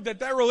remember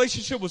that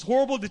relationship was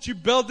horrible, that you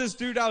bailed this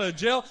dude out of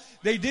jail?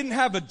 They didn't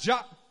have a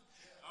job.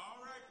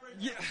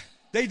 Yeah,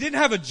 they didn't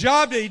have a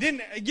job. They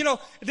didn't,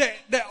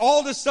 that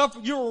all this stuff,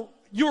 you were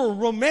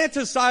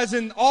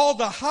romanticizing all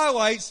the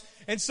highlights.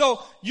 And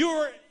so you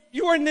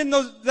weren't in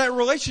that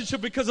relationship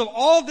because of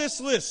all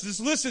this list. This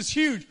list is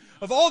huge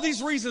of all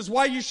these reasons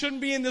why you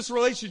shouldn't be in this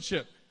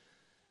relationship.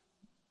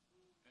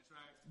 That's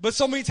right. But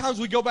so many times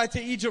we go back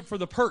to Egypt for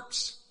the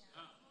perks.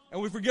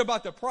 And we forget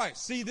about the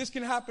price. See, this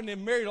can happen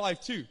in married life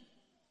too.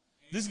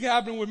 This can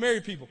happen with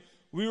married people.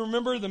 We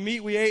remember the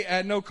meat we ate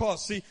at no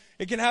cost. See,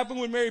 it can happen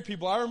with married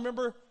people. I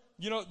remember,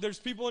 there's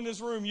people in this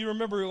room, you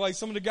remember like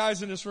some of the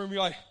guys in this room,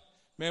 you're like,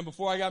 man,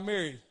 before I got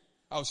married,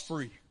 I was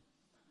free.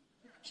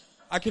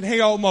 I can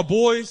hang out with my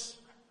boys.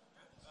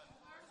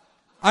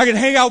 I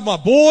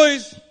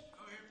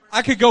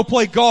could go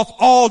play golf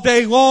all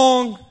day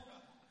long.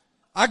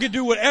 I could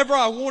do whatever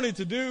I wanted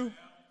to do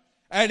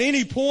at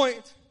any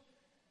point.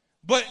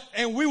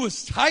 And we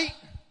was tight.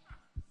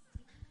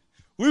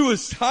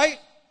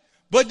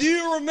 But do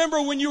you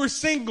remember when you were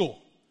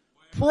single,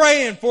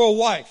 praying for a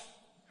wife?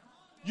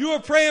 You were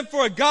praying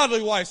for a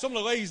godly wife. Some of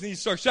the ladies need to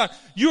start shouting.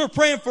 You were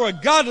praying for a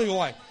godly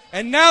wife.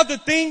 And now the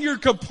thing you're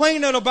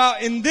complaining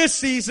about in this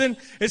season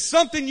is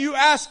something you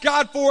asked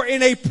God for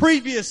in a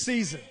previous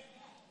season.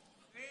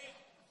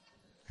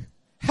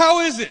 How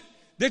is it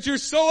that you're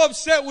so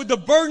upset with the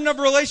burden of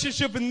a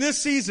relationship in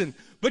this season,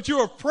 but you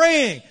were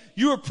praying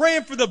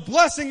for the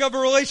blessing of a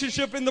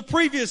relationship in the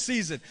previous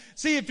season?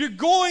 See, if you're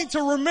going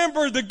to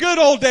remember the good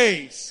old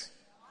days,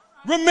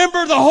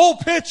 remember the whole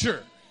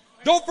picture.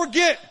 Don't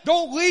forget,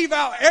 don't leave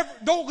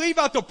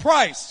out the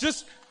price.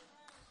 Just,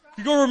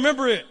 you're going to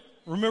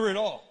remember it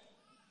all.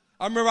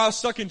 I remember I was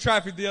stuck in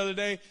traffic the other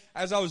day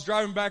as I was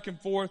driving back and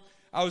forth.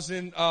 I was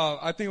in,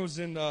 I think it was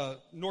in,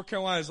 North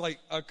Carolina. It was like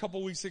a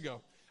couple weeks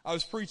ago. I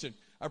was preaching.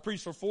 I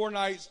preached for 4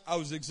 nights. I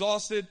was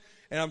exhausted.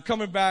 and I'm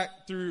coming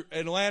back through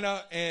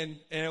Atlanta, and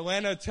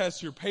Atlanta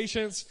tests your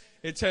patience.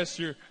 It tests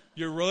your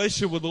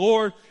relationship with the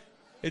Lord.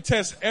 It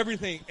tests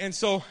everything. And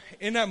so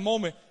in that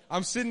moment,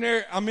 I'm sitting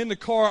there, I'm in the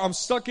car, I'm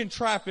stuck in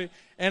traffic,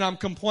 and I'm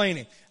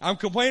complaining. I'm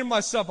complaining to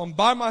myself. I'm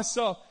by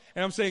myself,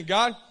 and I'm saying,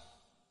 God,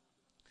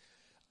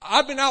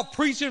 I've been out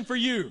preaching for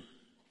you.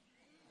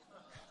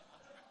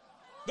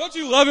 Don't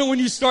you love it when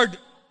you start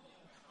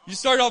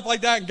off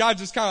like that and God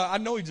just kind of, I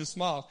know he just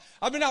smiles.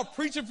 I've been out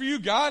preaching for you,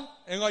 God.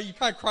 And like you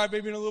kind of cry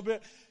baby in a little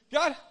bit.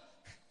 God,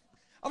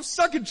 I'm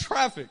stuck in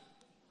traffic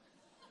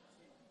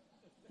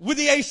with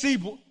the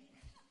AC.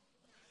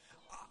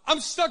 I'm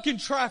stuck in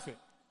traffic.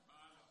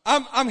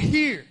 I'm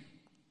here.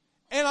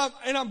 And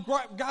I'm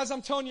guys,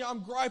 I'm telling you, I'm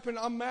griping,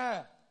 I'm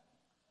mad.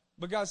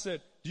 But God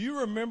said, do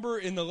you remember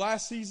in the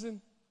last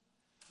season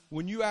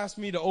when you asked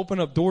me to open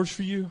up doors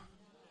for you?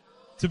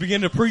 To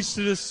begin to preach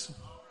to this.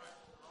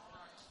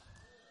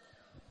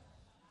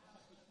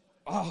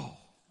 Oh,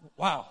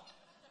 wow.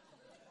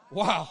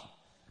 Wow.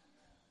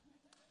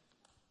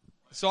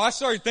 So I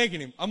started thanking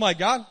him. I'm like,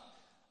 God,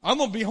 I'm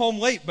going to be home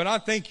late, but I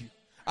thank you.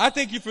 I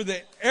thank you for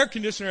the air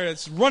conditioner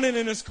that's running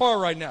in this car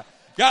right now.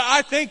 God,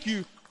 I thank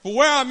you for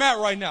where I'm at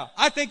right now.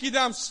 I thank you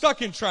that I'm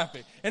stuck in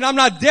traffic and I'm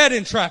not dead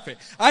in traffic.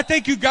 I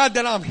thank you, God,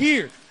 that I'm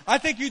here. I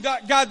thank you,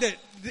 God, that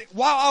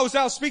while I was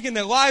out speaking,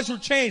 that lives were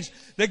changed,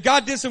 that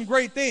God did some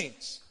great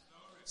things.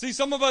 See,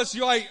 some of us,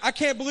 you're like, I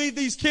can't believe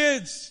these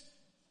kids.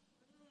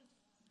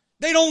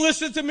 They don't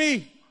listen to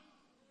me.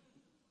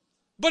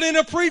 But in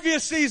a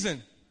previous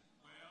season,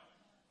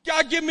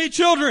 God, give me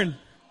children.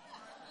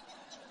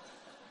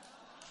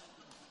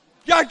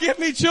 God, give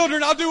me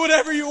children. I'll do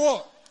whatever you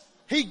want.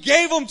 He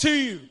gave them to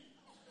you.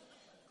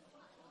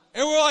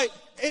 And we're like,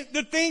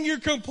 the thing you're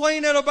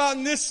complaining about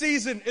in this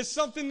season is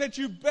something that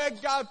you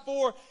begged God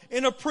for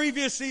in a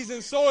previous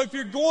season. So if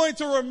you're going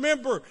to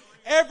remember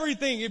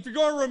everything, if you're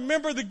going to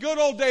remember the good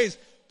old days,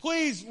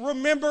 please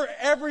remember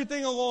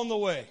everything along the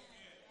way.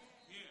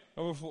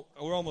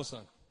 We're almost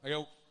done. I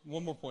got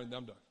one more point, then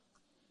I'm done.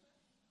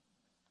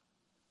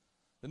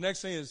 The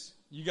next thing is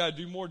you got to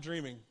do more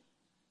dreaming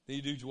than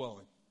you do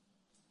dwelling.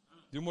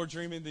 Do more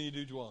dreaming than you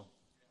do dwelling.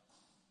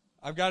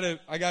 I got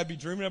to be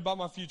dreaming about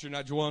my future,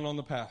 not dwelling on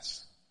the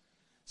past.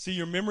 See,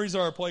 your memories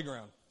are a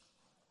playground.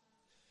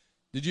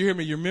 Did you hear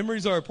me? Your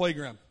memories are a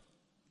playground.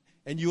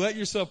 And you let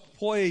yourself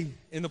play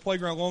in the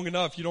playground long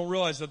enough, you don't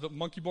realize that the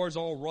monkey bar is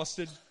all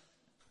rusted,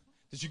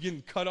 that you're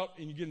getting cut up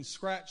and you're getting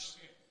scratched.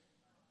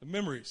 The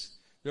memories,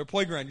 they're a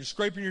playground. You're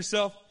scraping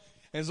yourself.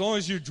 And as long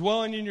as you're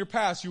dwelling in your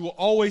past, you will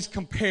always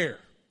compare.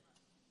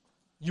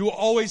 You will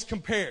always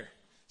compare.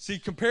 See,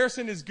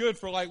 comparison is good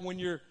for like when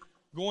you're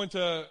going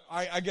to,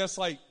 I guess,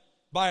 like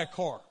buy a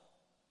car.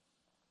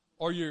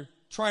 Or you're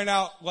trying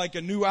out like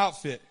a new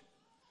outfit.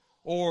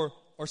 Or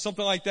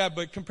something like that.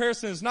 But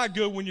comparison is not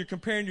good when you're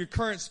comparing your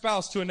current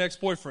spouse to an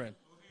ex-boyfriend.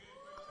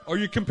 Or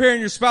you're comparing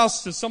your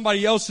spouse to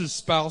somebody else's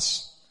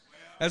spouse.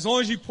 As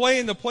long as you play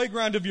in the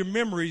playground of your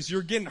memories,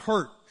 you're getting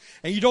hurt.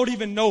 And you don't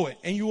even know it.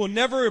 And you will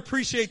never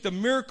appreciate the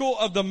miracle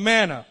of the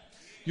manna.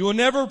 You will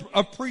never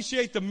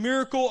appreciate the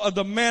miracle of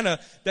the manna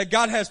that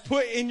God has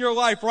put in your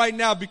life right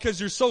now because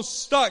you're so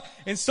stuck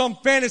in some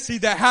fantasy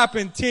that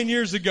happened 10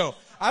 years ago.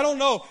 I don't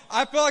know.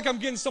 I feel like I'm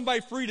getting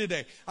somebody free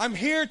today. I'm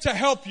here to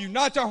help you,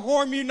 not to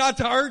harm you, not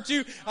to hurt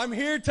you. I'm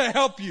here to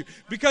help you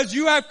because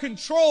you have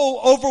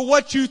control over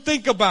what you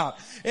think about.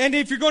 And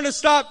if you're going to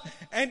stop,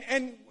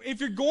 and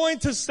if you're going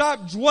to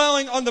stop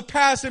dwelling on the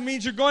past, it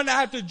means you're going to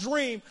have to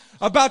dream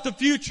about the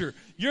future.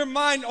 Your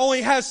mind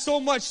only has so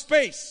much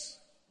space.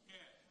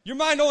 Your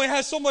mind only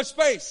has so much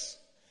space.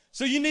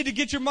 So you need to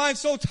get your mind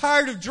so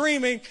tired of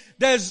dreaming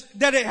that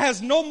it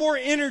has no more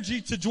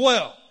energy to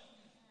dwell.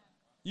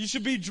 You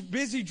should be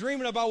busy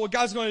dreaming about what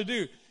God's going to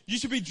do. You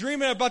should be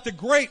dreaming about the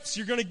grapes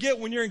you're going to get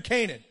when you're in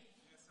Canaan,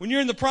 when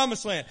you're in the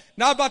promised land,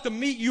 not about the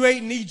meat you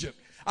ate in Egypt.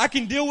 I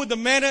can deal with the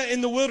manna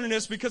in the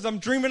wilderness because I'm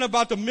dreaming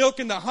about the milk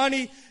and the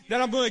honey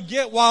that I'm going to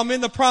get while I'm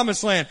in the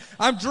promised land.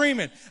 I'm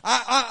dreaming.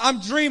 I'm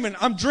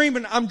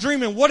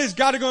dreaming. What is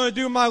God going to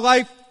do in my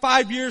life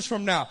 5 years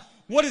from now?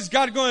 What is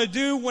God going to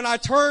do when I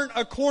turn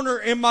a corner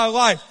in my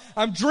life?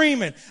 I'm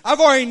dreaming. I've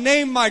already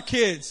named my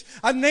kids.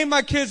 I've named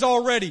my kids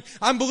already.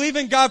 I'm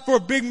believing God for a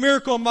big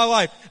miracle in my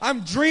life.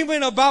 I'm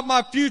dreaming about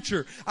my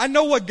future. I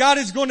know what God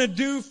is going to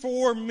do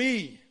for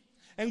me.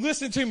 And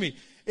listen to me.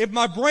 If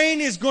my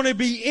brain is going to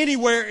be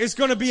anywhere, it's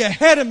going to be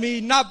ahead of me,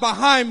 not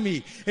behind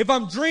me. If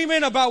I'm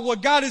dreaming about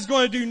what God is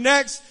going to do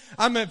next,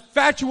 I'm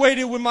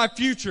infatuated with my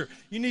future.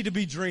 You need to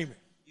be dreaming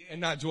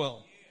and not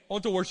dwelling. I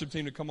want the worship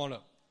team to come on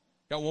up.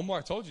 Got one more,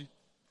 I told you.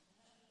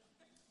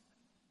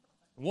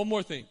 One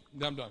more thing,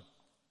 then I'm done.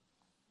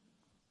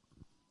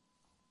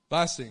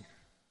 Last thing.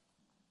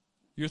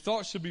 Your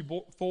thoughts should be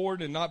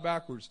forward and not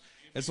backwards.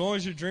 As long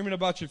as you're dreaming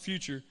about your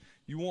future,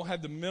 you won't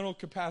have the mental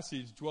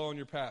capacity to dwell on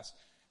your past.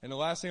 And the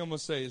last thing I'm going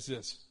to say is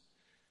this.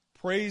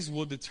 Praise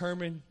will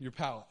determine your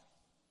palate.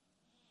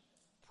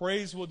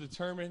 Praise will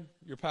determine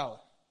your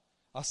palate.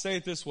 I'll say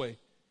it this way.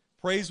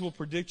 Praise will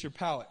predict your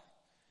palate.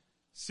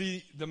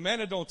 See, the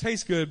manna don't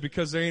taste good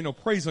because there ain't no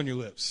praise on your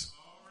lips.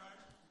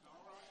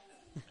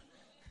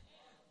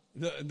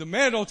 The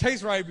manna don't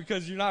taste right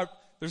because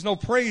there's no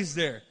praise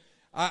there.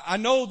 I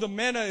know the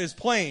manna is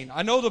plain.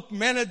 I know the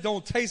manna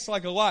don't taste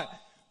like a lot.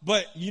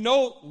 But you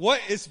know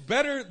what? It's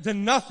better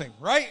than nothing,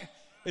 right?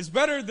 It's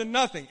better than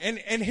nothing.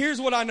 And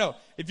here's what I know.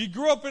 If you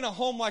grew up in a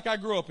home like I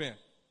grew up in,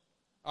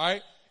 all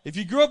right? If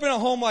you grew up in a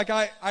home like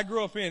I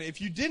grew up in,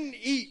 if you didn't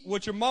eat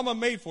what your mama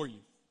made for you,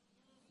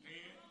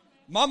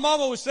 my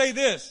mama would say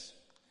this.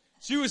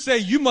 She would say,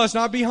 you must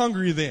not be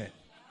hungry then.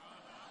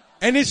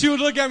 And then she would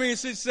look at me and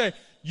she'd say,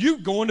 you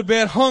going to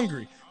bed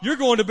hungry. You're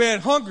going to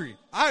bed hungry.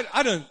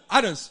 I done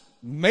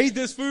made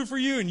this food for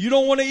you and you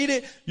don't want to eat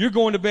it. You're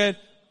going to bed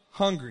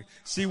hungry.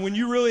 See, when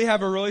you really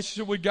have a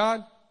relationship with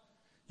God,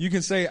 you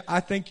can say, I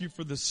thank you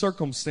for the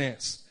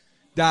circumstance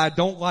that I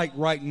don't like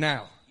right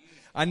now.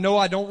 I know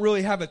I don't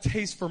really have a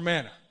taste for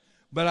manna,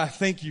 but I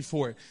thank you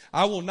for it.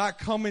 I will not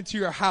come into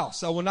your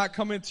house. I will not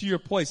come into your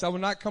place. I will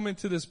not come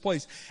into this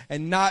place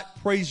and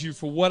not praise you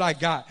for what I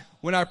got.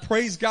 When I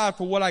praise God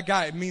for what I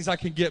got, it means I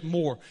can get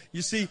more.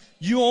 You see,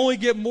 you only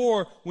get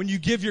more when you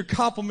give your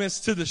compliments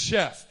to the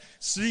chef.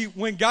 See,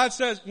 when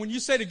you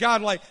say to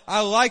God, like,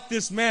 I like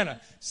this manna.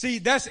 See,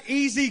 that's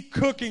easy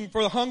cooking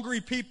for hungry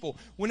people.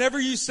 Whenever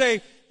you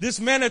say, this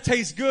manna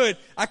tastes good,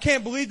 I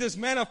can't believe this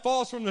manna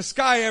falls from the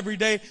sky every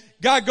day,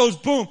 God goes,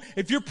 boom.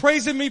 If you're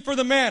praising me for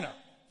the manna,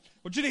 I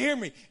want you to hear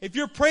me. If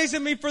you're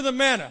praising me for the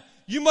manna,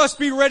 you must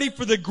be ready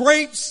for the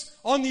grapes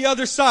on the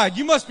other side.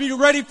 You must be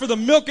ready for the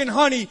milk and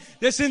honey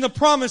that's in the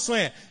promised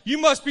land. You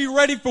must be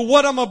ready for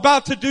what I'm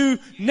about to do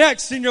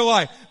next in your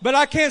life. But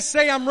I can't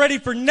say I'm ready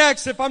for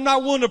next if I'm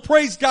not willing to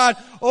praise God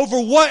over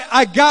what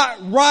I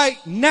got right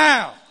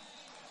now.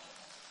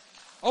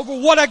 Over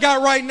what I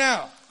got right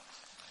now.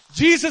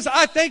 Jesus,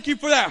 I thank you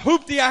for that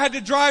hoopty I had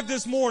to drive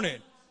this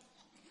morning.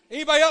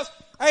 Anybody else?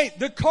 Hey,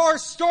 the car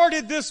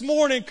started this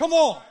morning. Come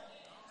on.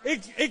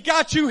 It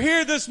got you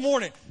here this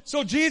morning.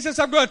 So Jesus,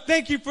 I'm going to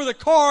thank you for the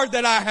car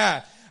that I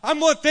have. I'm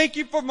going to thank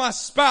you for my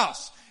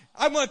spouse.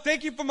 I'm going to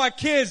thank you for my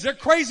kids. They're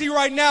crazy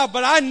right now,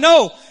 but I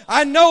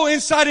know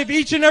inside of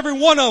each and every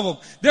one of them,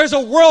 there's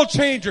a world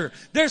changer.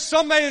 There's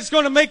somebody that's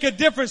going to make a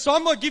difference. So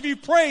I'm going to give you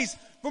praise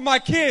for my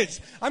kids.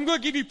 I'm going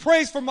to give you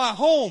praise for my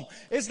home.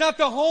 It's not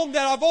the home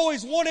that I've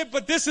always wanted,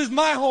 but this is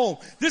my home.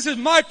 This is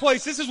my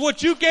place. This is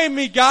what you gave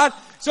me, God.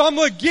 So I'm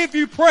going to give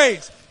you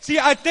praise. See,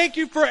 I thank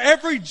you for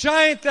every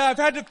giant that I've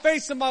had to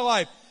face in my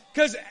life.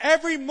 Because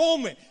every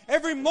moment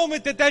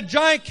that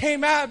giant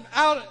came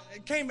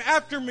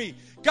after me,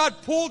 God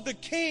pulled the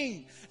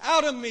king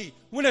out of me.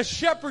 When a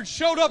shepherd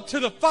showed up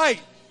to the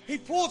fight, he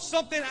pulled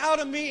something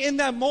out of me in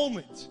that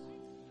moment.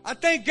 I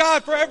thank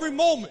God for every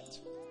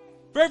moment,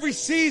 for every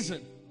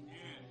season,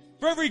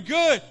 for every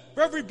good,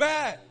 for every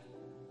bad.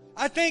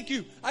 I thank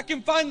you. I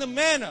can find the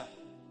manna.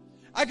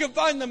 I can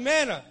find the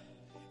manna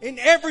in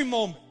every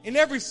moment, in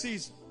every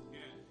season.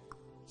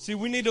 See,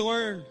 we need to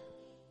learn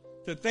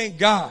to thank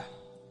God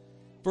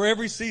for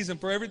every season,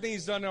 for everything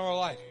He's done in our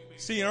life.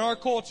 See, in our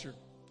culture,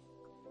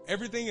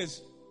 everything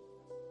is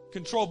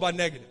controlled by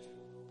negative.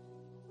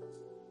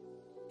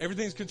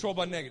 Everything's controlled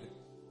by negative.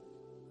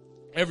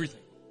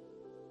 Everything.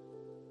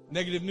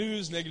 Negative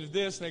news, negative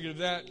this, negative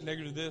that,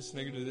 negative this,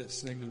 negative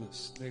this, negative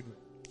this, negative.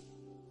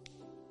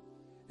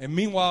 And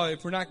meanwhile,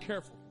 if we're not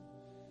careful,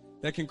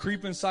 that can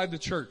creep inside the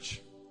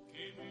church.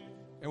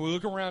 And we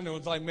look around and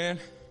it's like, man,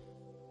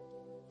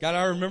 God,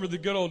 I remember the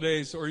good old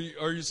days. Or you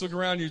just look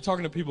around and you're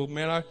talking to people,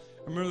 man, I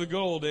remember the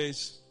good old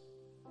days.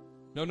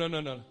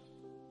 No.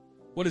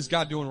 What is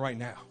God doing right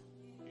now?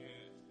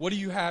 What do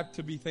you have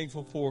to be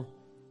thankful for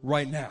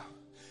right now?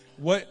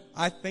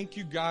 I thank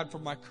you, God, for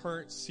my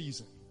current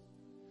season.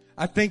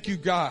 I thank you,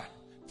 God,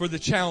 for the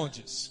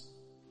challenges.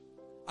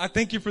 I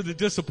thank you for the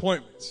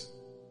disappointments.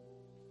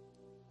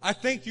 I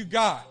thank you,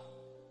 God.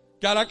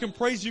 God, I can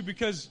praise you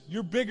because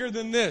you're bigger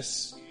than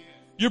this.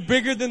 You're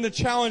bigger than the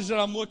challenge that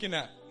I'm looking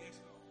at.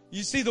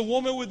 You see, the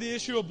woman with the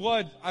issue of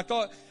blood, I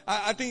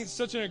think it's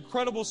such an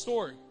incredible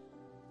story.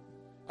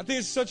 I think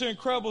it's such an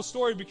incredible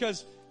story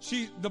because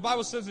the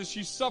Bible says that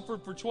she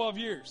suffered for 12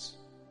 years.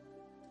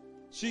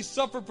 She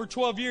suffered for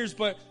 12 years,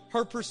 but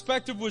her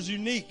perspective was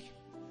unique.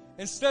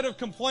 Instead of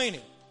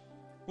complaining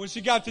when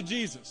she got to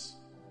Jesus,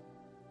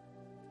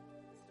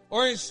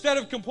 or instead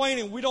of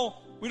complaining, we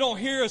don't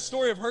hear a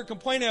story of her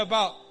complaining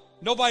about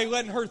nobody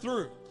letting her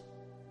through.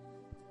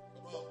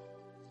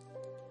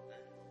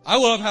 I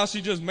love how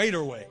she just made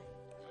her way.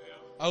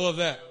 I love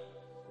that.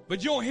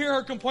 But you don't hear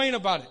her complain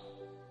about it.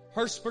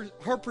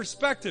 Her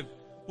perspective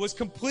was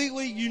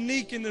completely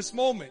unique in this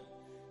moment.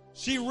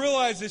 She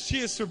realized that she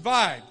has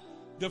survived,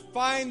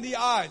 defying the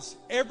odds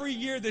every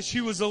year that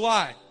she was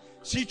alive.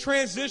 She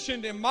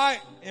transitioned in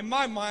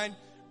my mind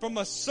from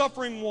a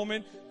suffering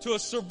woman to a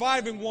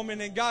surviving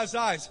woman in God's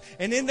eyes.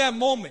 And in that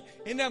moment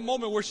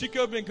where she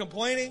could have been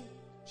complaining,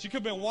 she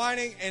could have been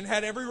whining and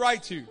had every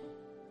right to,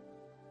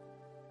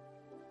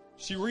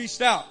 she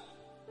reached out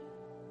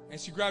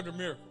and she grabbed her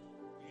miracle.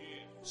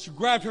 She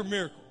grabbed her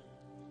miracle.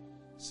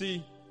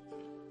 See,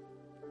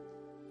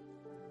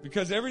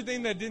 because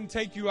everything that didn't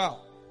take you out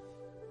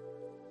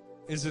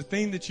is the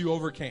thing that you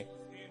overcame.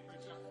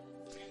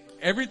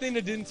 Everything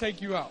that didn't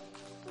take you out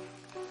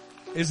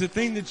is the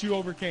thing that you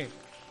overcame.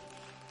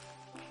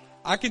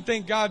 I can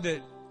thank God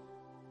that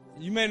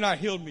you may not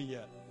healed me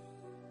yet,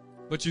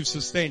 but you've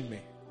sustained me.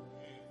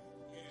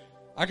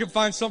 I can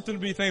find something to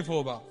be thankful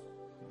about.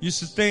 You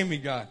sustained me,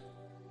 God.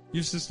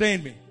 You've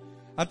sustained me.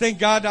 I thank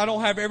God I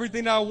don't have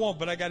everything that I want,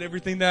 but I got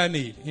everything that I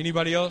need.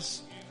 Anybody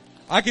else?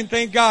 I can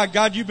thank God.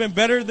 God, you've been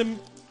better than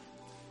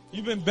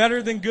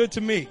good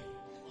to me.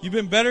 You've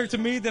been better to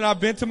me than I've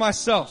been to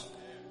myself.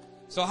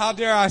 So how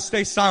dare I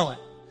stay silent?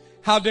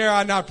 How dare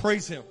I not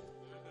praise him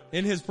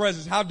in his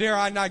presence? How dare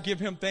I not give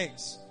him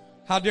thanks?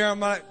 How dare I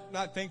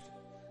not thank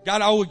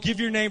God? I will give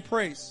your name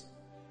praise.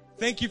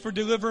 Thank you for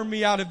delivering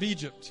me out of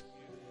Egypt.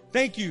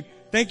 Thank you.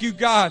 Thank you,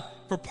 God,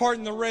 for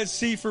parting the Red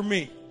Sea for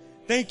me.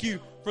 Thank you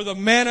for the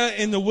manna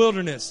in the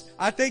wilderness.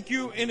 I thank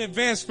you in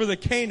advance for the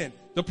Canaan,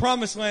 the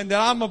promised land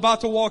that I'm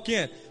about to walk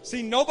in.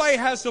 See, nobody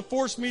has to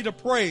force me to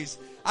praise.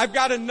 I've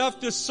got enough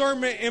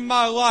discernment in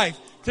my life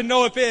to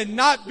know if it had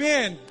not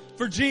been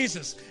for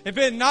Jesus, if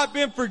it had not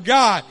been for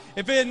God,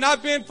 if it had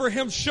not been for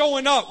him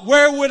showing up,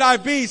 where would I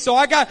be? So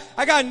I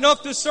got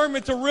enough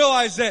discernment to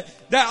realize that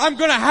I'm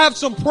going to have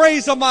some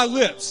praise on my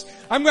lips.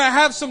 I'm going to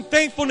have some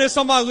thankfulness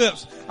on my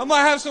lips. I'm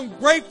going to have some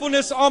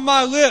gratefulness on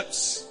my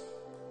lips.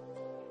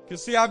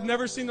 Because see, I've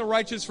never seen the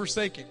righteous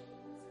forsaken.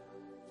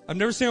 I've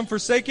never seen them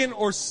forsaken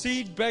or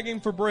seed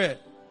begging for bread.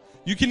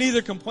 You can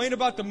either complain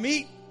about the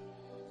meat.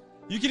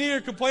 You can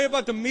either complain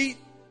about the meat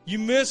you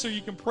miss, or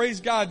you can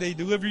praise God that he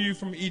delivered you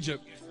from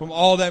Egypt, from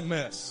all that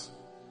mess.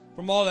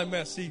 From all that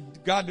mess. See,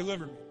 God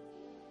delivered me.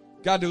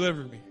 God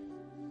delivered me.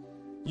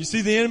 You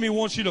see, the enemy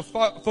wants you to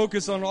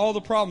focus on all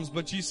the problems,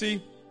 but you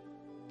see,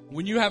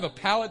 when you have a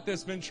palate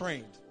that's been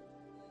trained,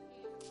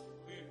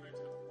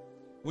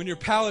 when your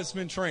palate's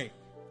been trained,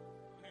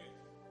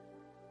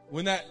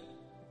 when that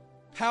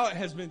palate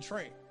has been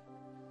trained,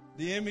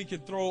 the enemy can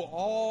throw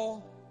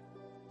all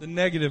the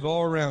negative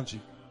all around you.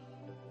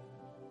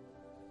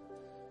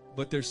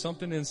 But there's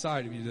something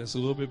inside of you that's a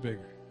little bit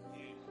bigger.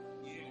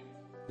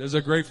 There's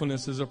a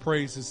gratefulness, there's a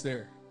praise that's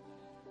there.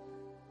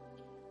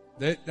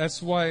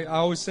 That's why I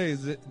always say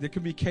that there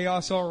can be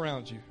chaos all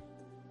around you,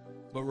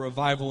 but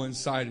revival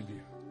inside of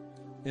you.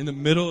 In the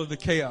middle of the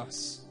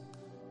chaos.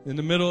 In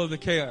the middle of the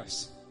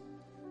chaos.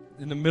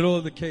 In the middle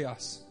of the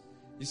chaos.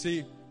 You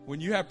see, when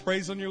you have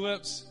praise on your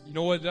lips, you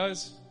know what it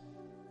does?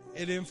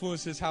 It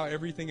influences how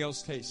everything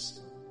else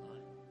tastes.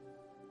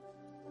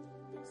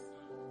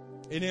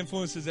 It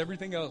influences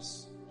everything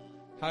else.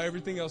 How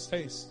everything else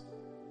tastes.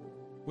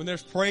 When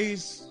there's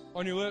praise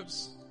on your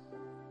lips,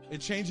 it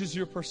changes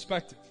your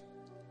perspective.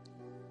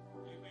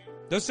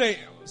 They'll say,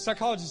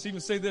 psychologists even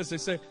say this. They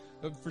say,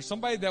 for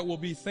somebody that will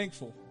be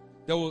thankful,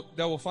 that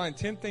will find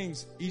 10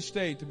 things each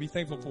day to be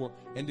thankful for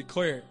and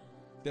declare it,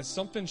 that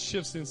something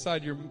shifts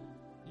inside your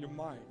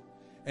mind.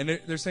 And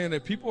they're saying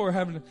that people are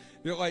having,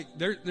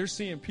 they're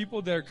seeing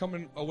people that are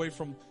coming away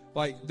from,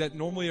 that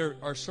normally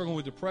are struggling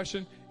with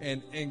depression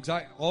and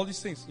anxiety, all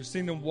these things. They're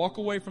seeing them walk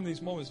away from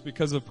these moments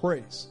because of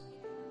praise.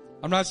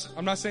 I'm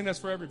not saying that's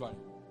for everybody.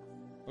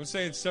 I'm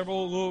saying some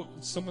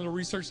of the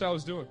research that I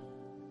was doing.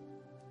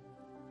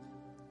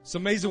 It's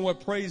amazing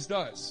what praise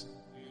does.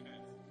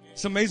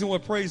 It's amazing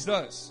what praise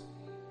does.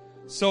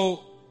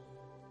 So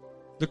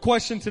the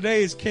question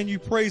today is, can you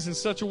praise in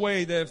such a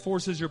way that it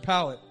forces your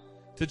palate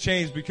to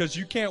change? Because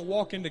you can't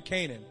walk into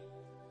Canaan.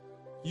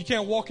 You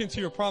can't walk into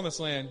your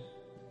promised land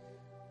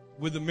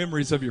with the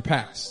memories of your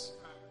past.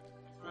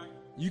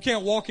 You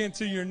can't walk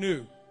into your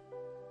new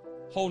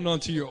holding on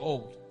to your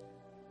old.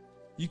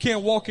 We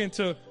can't walk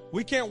into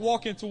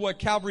what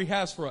Calvary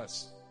has for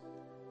us.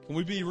 Can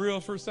we be real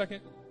for a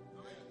second?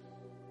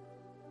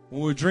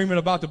 When we're dreaming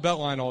about the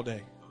Beltline all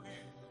day.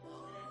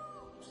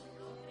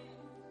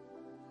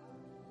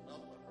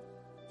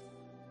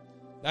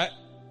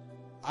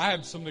 I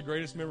have some of the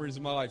greatest memories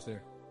of my life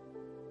there.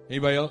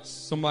 Anybody else?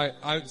 Some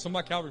of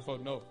my Calvary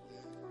folk know.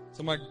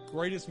 Some of my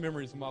greatest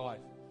memories of my life.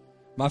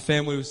 My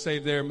family was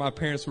saved there. My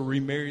parents were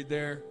remarried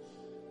there.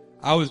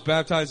 I was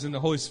baptized in the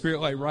Holy Spirit,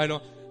 right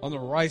on the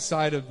right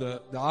side of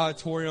the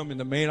auditorium, in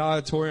the main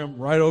auditorium,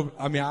 right over.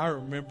 I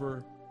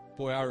remember.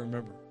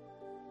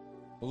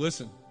 But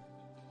listen,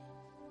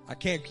 I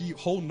can't keep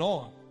holding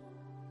on.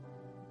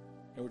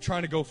 And we're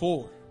trying to go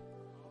forward.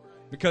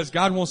 Because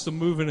God wants to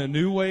move in a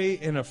new way,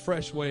 in a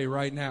fresh way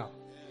right now.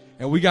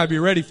 And we got to be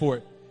ready for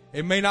it.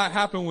 It may not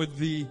happen with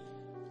the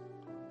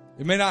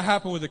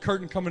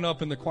curtain coming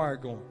up and the choir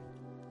going.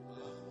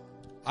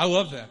 I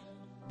love that.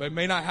 But it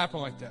may not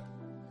happen like that.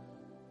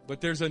 But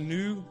there's a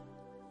new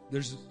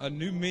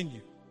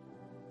menu.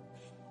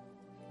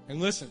 And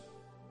listen,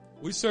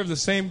 we serve the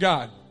same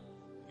God.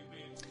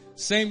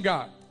 Same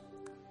God.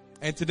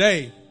 And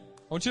today,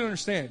 I want you to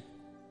understand,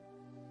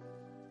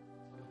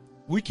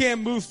 we can't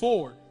move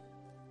forward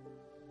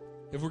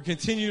if we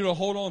continue to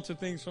hold on to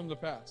things from the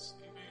past.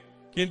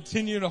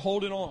 Continue to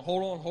hold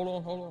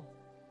on.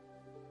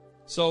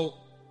 So,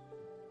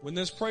 when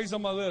there's praise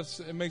on my lips,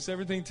 it makes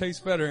everything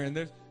taste better. And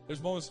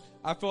there's moments,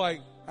 I feel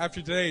like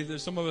after today,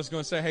 there's some of us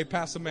going to say, hey,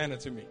 pass the manna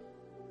to me.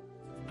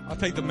 I'll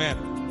take the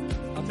manna.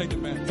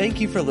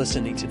 Thank you for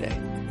listening today.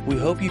 We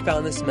hope you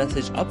found this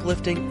message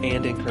uplifting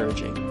and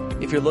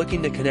encouraging. If you're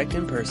looking to connect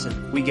in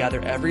person, we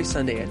gather every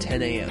Sunday at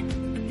 10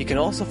 a.m. You can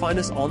also find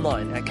us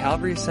online at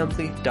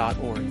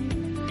calvaryassembly.org.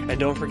 And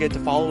don't forget to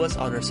follow us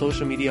on our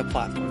social media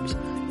platforms,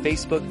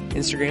 Facebook,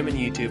 Instagram, and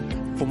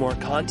YouTube, for more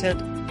content,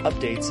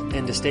 updates,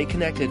 and to stay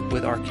connected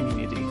with our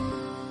community.